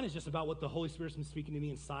accountability. Mine is just about what the Holy Spirit's been speaking to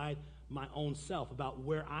me inside my own self, about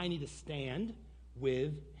where I need to stand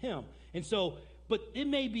with Him. And so, but it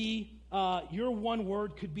may be, your one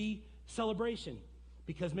word could be celebration,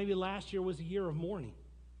 because maybe last year was a year of mourning.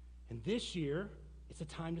 And this year, it's a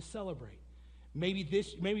time to celebrate. Maybe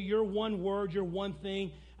your one word, your one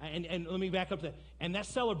thing, and let me back up to that. And that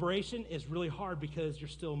celebration is really hard because you're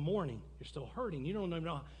still mourning. You're still hurting. You don't even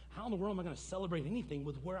know how in the world am I going to celebrate anything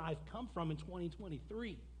with where I've come from in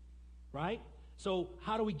 2023, right? So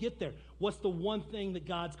how do we get there? What's the one thing that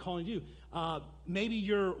God's calling you to? Maybe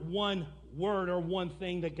your one word or one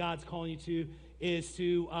thing that God's calling you to is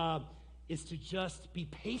to just be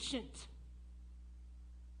patient.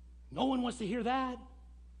 No one wants to hear that.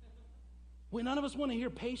 Well, none of us want to hear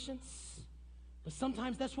patience, but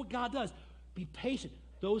sometimes that's what God does. Be patient.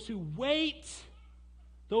 Those who wait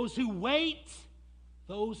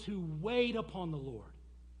upon the Lord.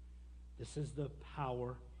 This is the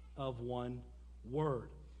power of one word.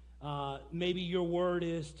 Maybe your word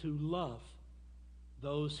is to love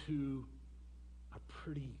those who are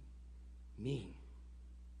pretty mean.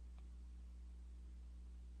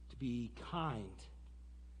 To be kind.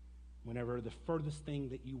 Whenever the furthest thing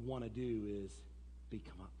that you want to do is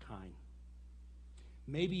become kind.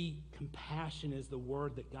 Maybe compassion is the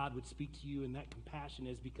word that God would speak to you, and that compassion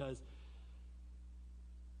is because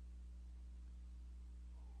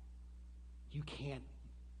you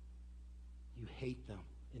hate them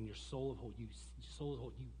in your soul of whole. You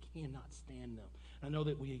cannot stand them. I know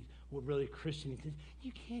that we're really Christian.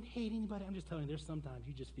 You can't hate anybody. I'm just telling you, there's sometimes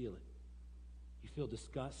you just feel it. You feel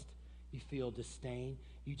disgust. You feel disdain.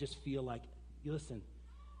 You just feel like, listen,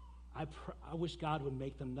 I wish God would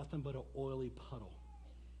make them nothing but an oily puddle,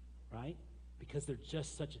 right? Because they're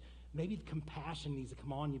just maybe the compassion needs to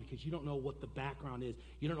come on you because you don't know what the background is.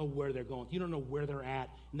 You don't know where they're going. You don't know where they're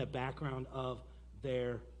at in the background of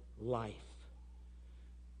their life.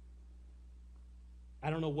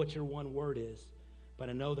 I don't know what your one word is, but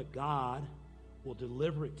I know that God will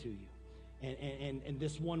deliver it to you. And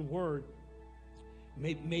this one word,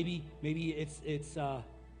 maybe it's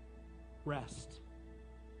rest,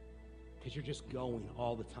 because you're just going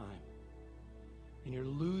all the time. And you're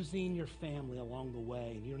losing your family along the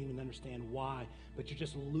way, and you don't even understand why, but you're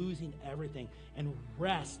just losing everything. And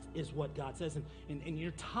rest is what God says. And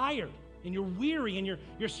you're tired, and you're weary, and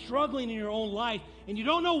you're struggling in your own life, and you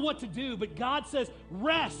don't know what to do, but God says,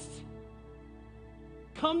 rest.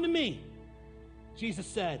 Come to me. Jesus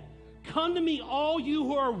said, come to me, all you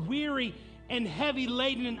who are weary and heavy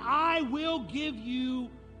laden, and I will give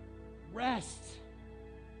you rest.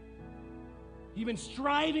 You've been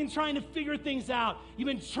striving, trying to figure things out. You've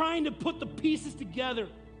been trying to put the pieces together.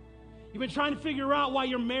 You've been trying to figure out why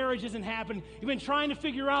your marriage isn't happening. You've been trying to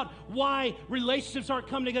figure out why relationships aren't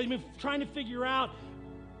coming together. You've been trying to figure out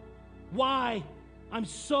why I'm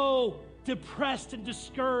so depressed and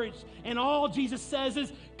discouraged. And all Jesus says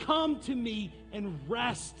is, come to me and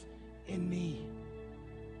rest in me.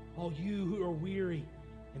 All you who are weary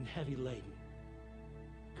and heavy laden,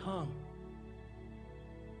 come,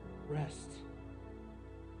 rest.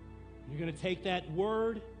 You're going to take that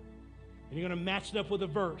word and you're going to match it up with a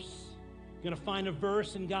verse. You're going to find a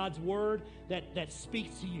verse in God's word that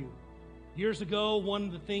speaks to you. Years ago, one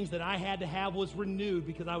of the things that I had to have was renewed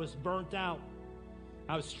because I was burnt out.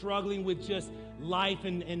 I was struggling with just life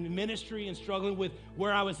and ministry and struggling with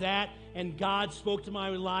where I was at. And God spoke to my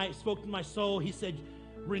life, spoke to my soul. He said,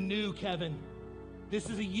 renew, Kevin. This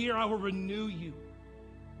is a year I will renew you.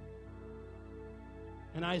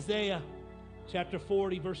 In Isaiah chapter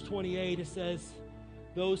 40, verse 28, it says,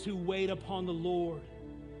 those who wait upon the Lord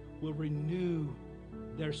will renew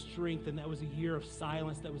their strength. And that was a year of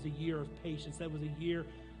silence. That was a year of patience. That was a year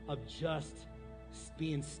of just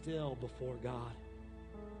being still before God.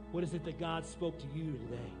 What is it that God spoke to you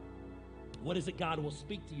today? What is it God will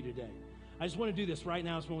speak to you today? I just want to do this right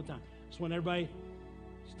now. Just one more time. Just want everybody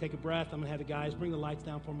just take a breath. I'm going to have the guys bring the lights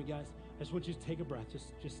down for me, guys. I just want you to take a breath.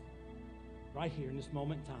 Just right here in this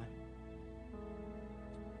moment in time.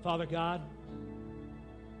 Father God,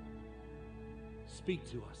 speak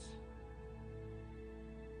to us.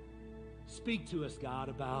 Speak to us, God,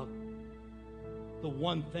 about the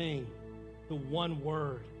one thing, the one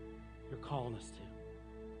word you're calling us to.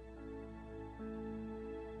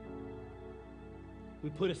 We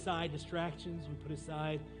put aside distractions. We put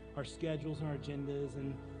aside our schedules and our agendas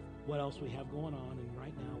and what else we have going on. And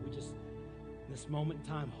right now, we just, in this moment in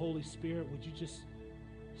time, Holy Spirit, would you just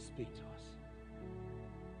speak to us?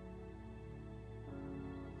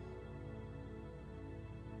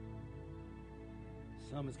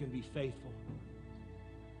 Some is going to be faithful,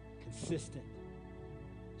 consistent,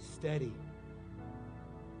 steady.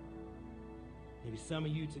 Maybe some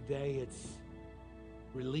of you today, it's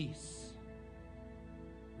release,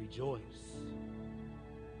 rejoice.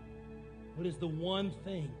 What is the one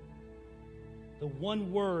thing, the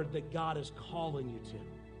one word that God is calling you to?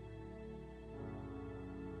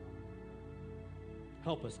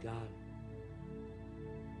 Help us, God.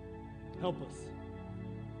 Help us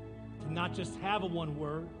to not just have a one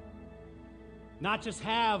word, not just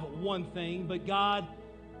have one thing, but God,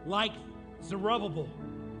 like Zerubbabel,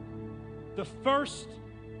 the first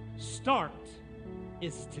start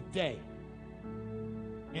is today.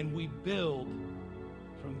 And we build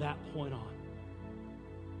from that point on.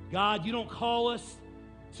 God, you don't call us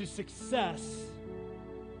to success.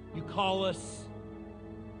 You call us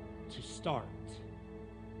to start.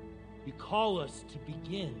 You call us to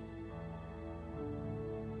begin.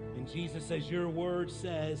 And Jesus, as your word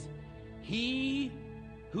says, he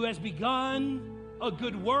who has begun a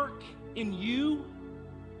good work in you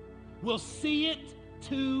will see it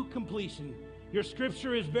to completion. Your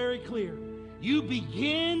scripture is very clear. You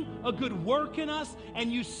begin a good work in us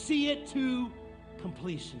and you see it to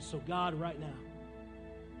completion. So God, right now,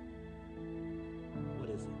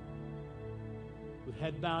 what is it? With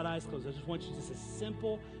head bowed, eyes closed, I just want you just as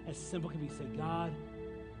simple can be, say, God,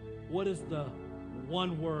 what is the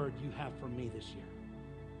one word you have for me this year?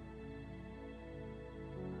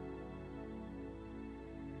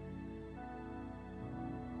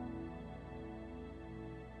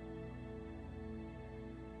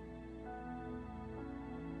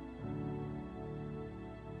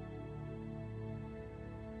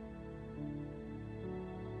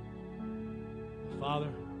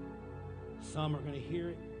 Father, some are going to hear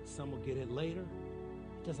it, some will get it later.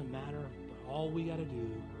 It doesn't matter, but all we got to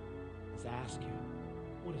do is ask you,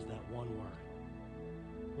 what is that one word?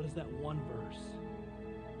 What is that one verse?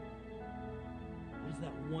 What is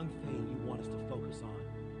that one thing you want us to focus on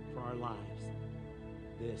for our lives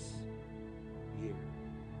this year?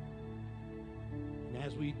 And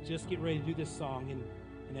as we just get ready to do this song, and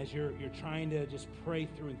as you're trying to just pray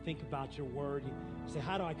through and think about your word, you say,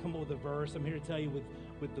 how do I come up with a verse? I'm here to tell you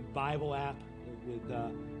with the Bible app, with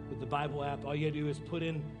the Bible app, all you gotta do is put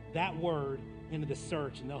in that word into the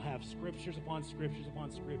search, and they'll have scriptures upon scriptures upon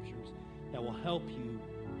scriptures that will help you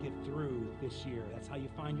get through this year. That's how you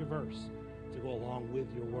find your verse to go along with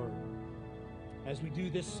your word. As we do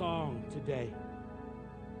this song today,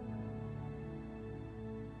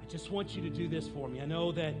 I just want you to do this for me. I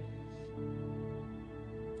know that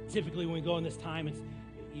typically when we go in this time,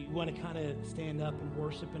 you want to kind of stand up and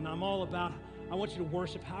worship, and I'm all about, I want you to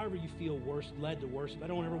worship however you feel led to worship. I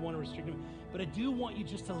don't ever want to restrict them, but I do want you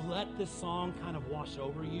just to let this song kind of wash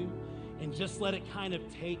over you and just let it kind of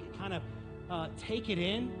take it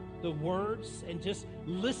in, the words, and just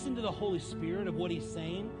listen to the Holy Spirit of what he's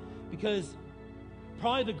saying, because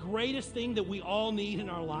probably the greatest thing that we all need in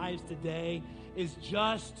our lives today is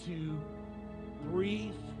just to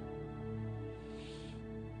breathe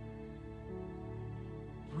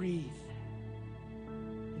in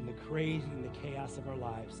the crazy and the chaos of our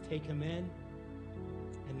lives. Take him in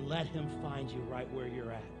and let him find you right where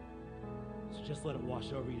you're at. So just let it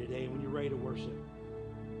wash over you today. And when you're ready to worship,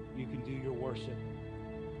 you can do your worship.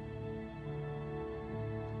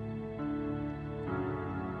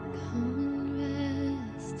 Come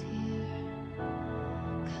and rest here.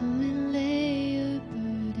 Come and lay your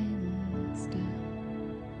burdens down.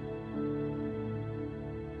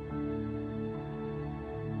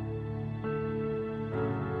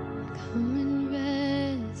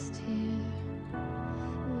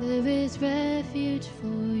 refuge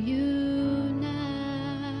for you now.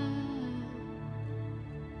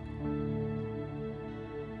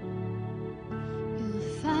 You'll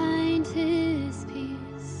find his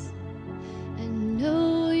peace and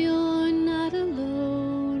know you're not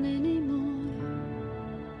alone anymore.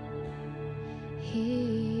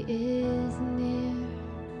 He is near.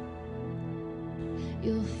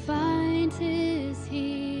 You'll find his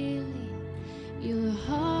healing. Your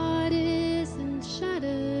heart isn't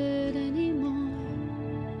shattered anymore.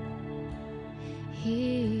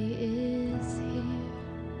 He is here.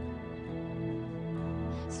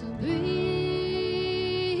 So breathe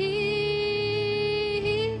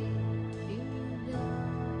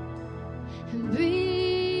and breathe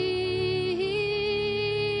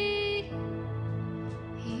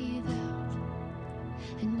out,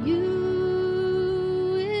 and you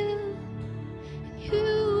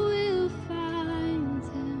will find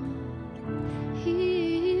him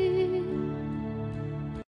here.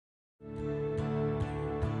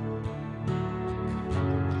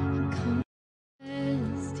 And come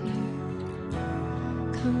rest here.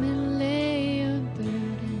 Come and lay your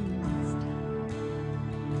burdens down.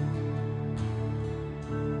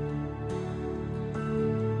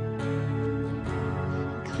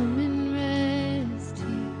 Come and rest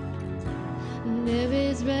here. And there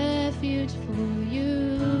is refuge for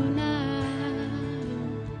you now.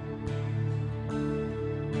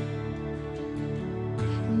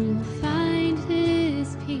 And you'll find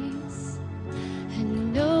his peace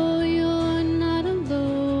and know you're not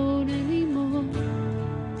alone anymore.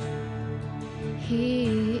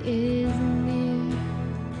 He is near.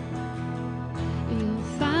 You'll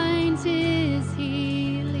find his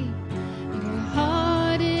healing. Your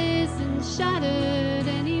heart isn't shattered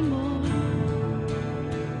anymore.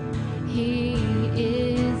 He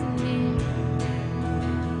is near.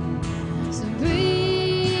 So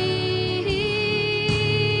breathe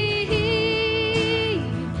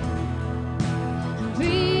and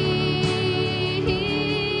breathe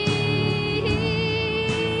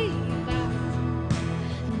out.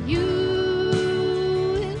 And you will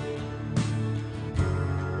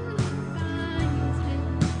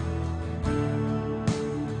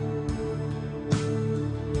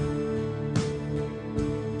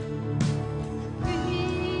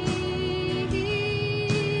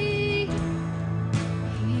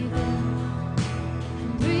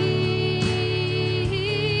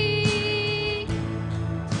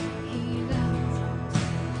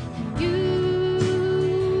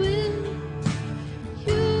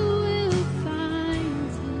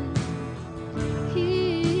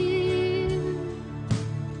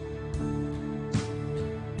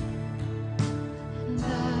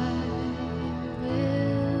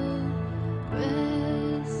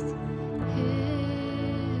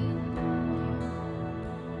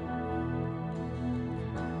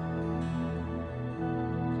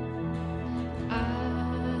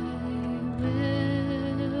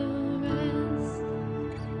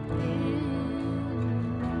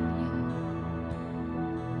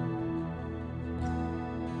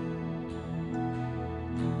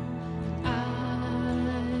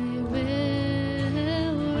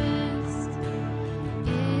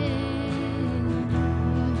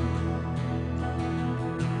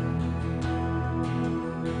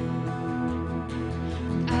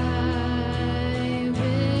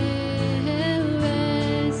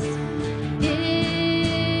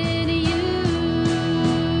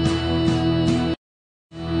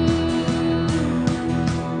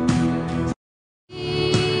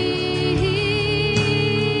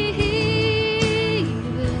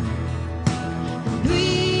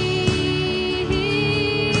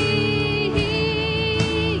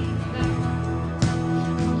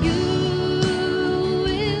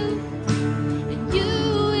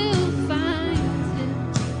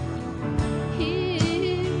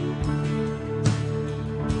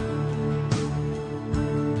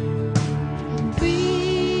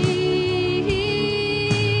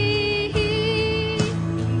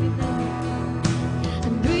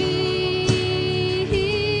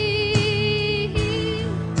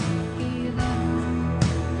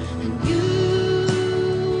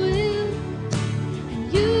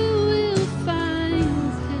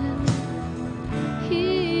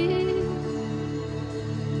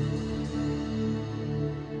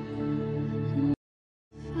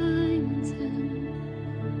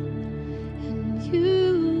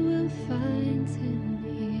find him.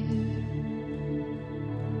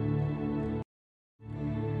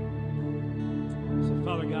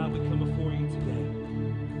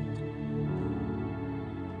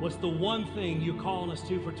 What's the one thing you're calling us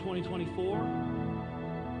to for 2024?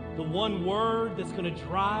 The one word that's going to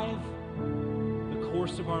drive the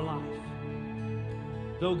course of our life.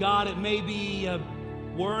 Though, God, it may be a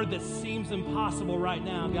word that seems impossible right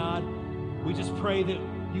now, God, we just pray that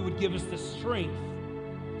you would give us the strength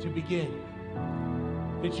to begin,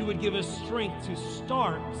 that you would give us strength to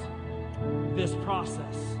start this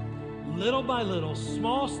process, little by little,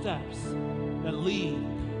 small steps that lead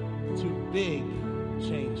to big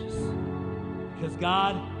changes. Because,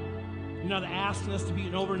 God, you're not asking us to be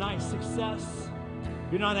an overnight success.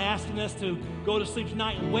 You're not asking us to go to sleep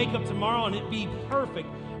tonight and wake up tomorrow and it be perfect.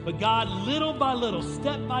 But God, little by little,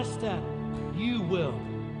 step by step, you will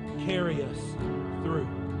carry us through.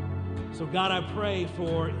 So God, I pray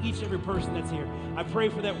for each and every person that's here. I pray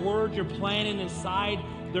for that word you're planting inside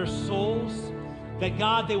their souls, that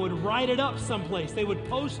God, they would write it up someplace. They would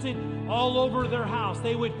post it all over their house.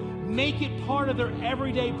 They would make it part of their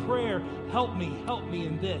everyday prayer. Help me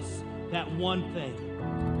in this, that one thing.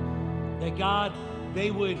 That God,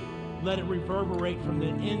 they would let it reverberate from the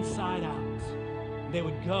inside out. They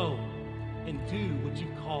would go and do what you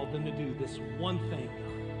called them to do, this one thing,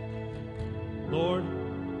 God. Lord,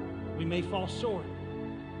 we may fall short.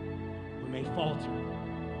 We may falter.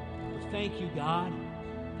 But thank you, God,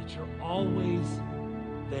 that you're always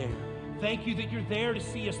there. Thank you that you're there to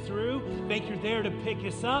see us through. Thank you you're there to pick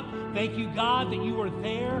us up. Thank you, God, that you are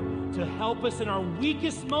there to help us in our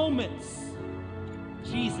weakest moments.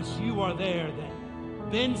 Jesus, you are there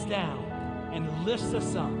that bends down and lifts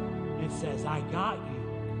us up and says, I got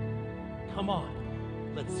you. Come on,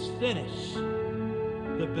 let's finish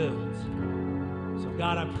the build. So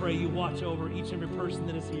God, I pray you watch over each and every person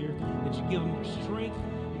that is here, that you give them your strength,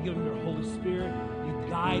 you give them your Holy Spirit, you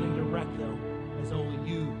guide and direct them as only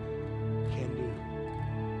you can do.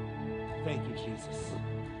 Thank you, Jesus.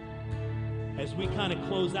 As we kind of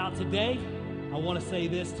close out today, I want to say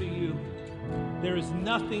this to you. There is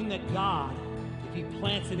nothing that God, if he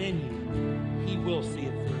plants it in you, he will see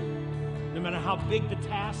it through. No matter how big the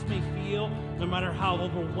task may feel, no matter how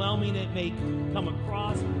overwhelming it may come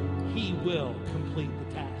across, he will complete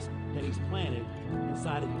the task that he's planted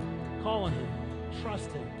inside of you. Call on him,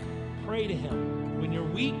 trust him, pray to him. When you're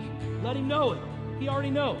weak, let him know it. He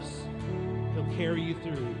already knows. He'll carry you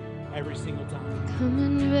through every single time. Come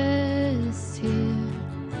and rest here.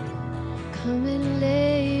 Come and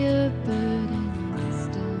lay your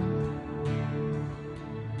burdens down.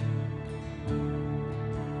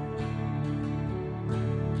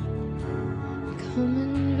 Come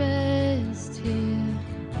and rest here.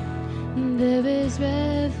 There is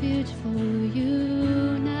refuge for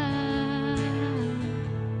you now.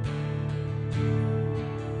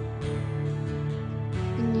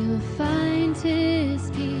 And you'll find his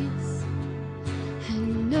peace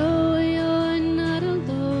and know you're not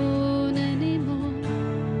alone anymore.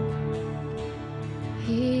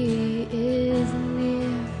 He is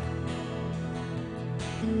near,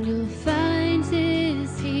 and you'll find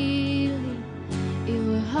his healing.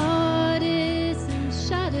 Your heart isn't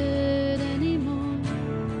shattered anymore.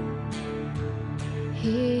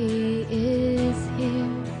 He is here.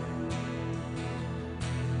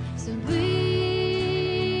 So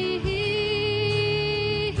breathe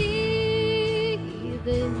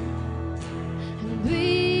in and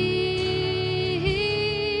breathe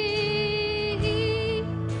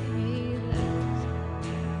out,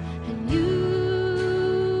 and you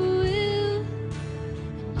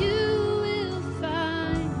will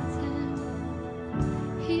find him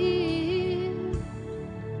here.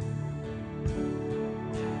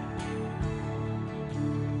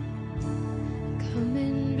 Come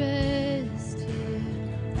and rest here,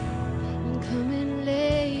 and come and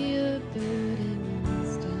lay your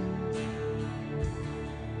burdens down.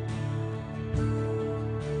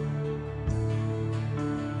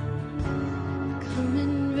 Come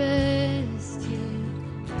and rest here,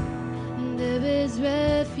 and there is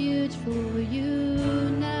refuge for you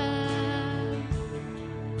now.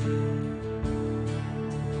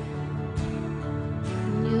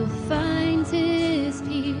 And you'll find his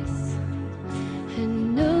peace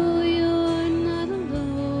and know you're not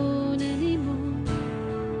alone anymore.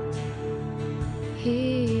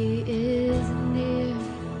 He is near,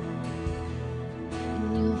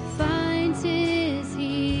 and you'll find his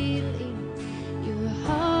healing. Your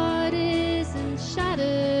heart isn't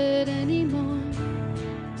shattered anymore.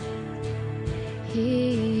 He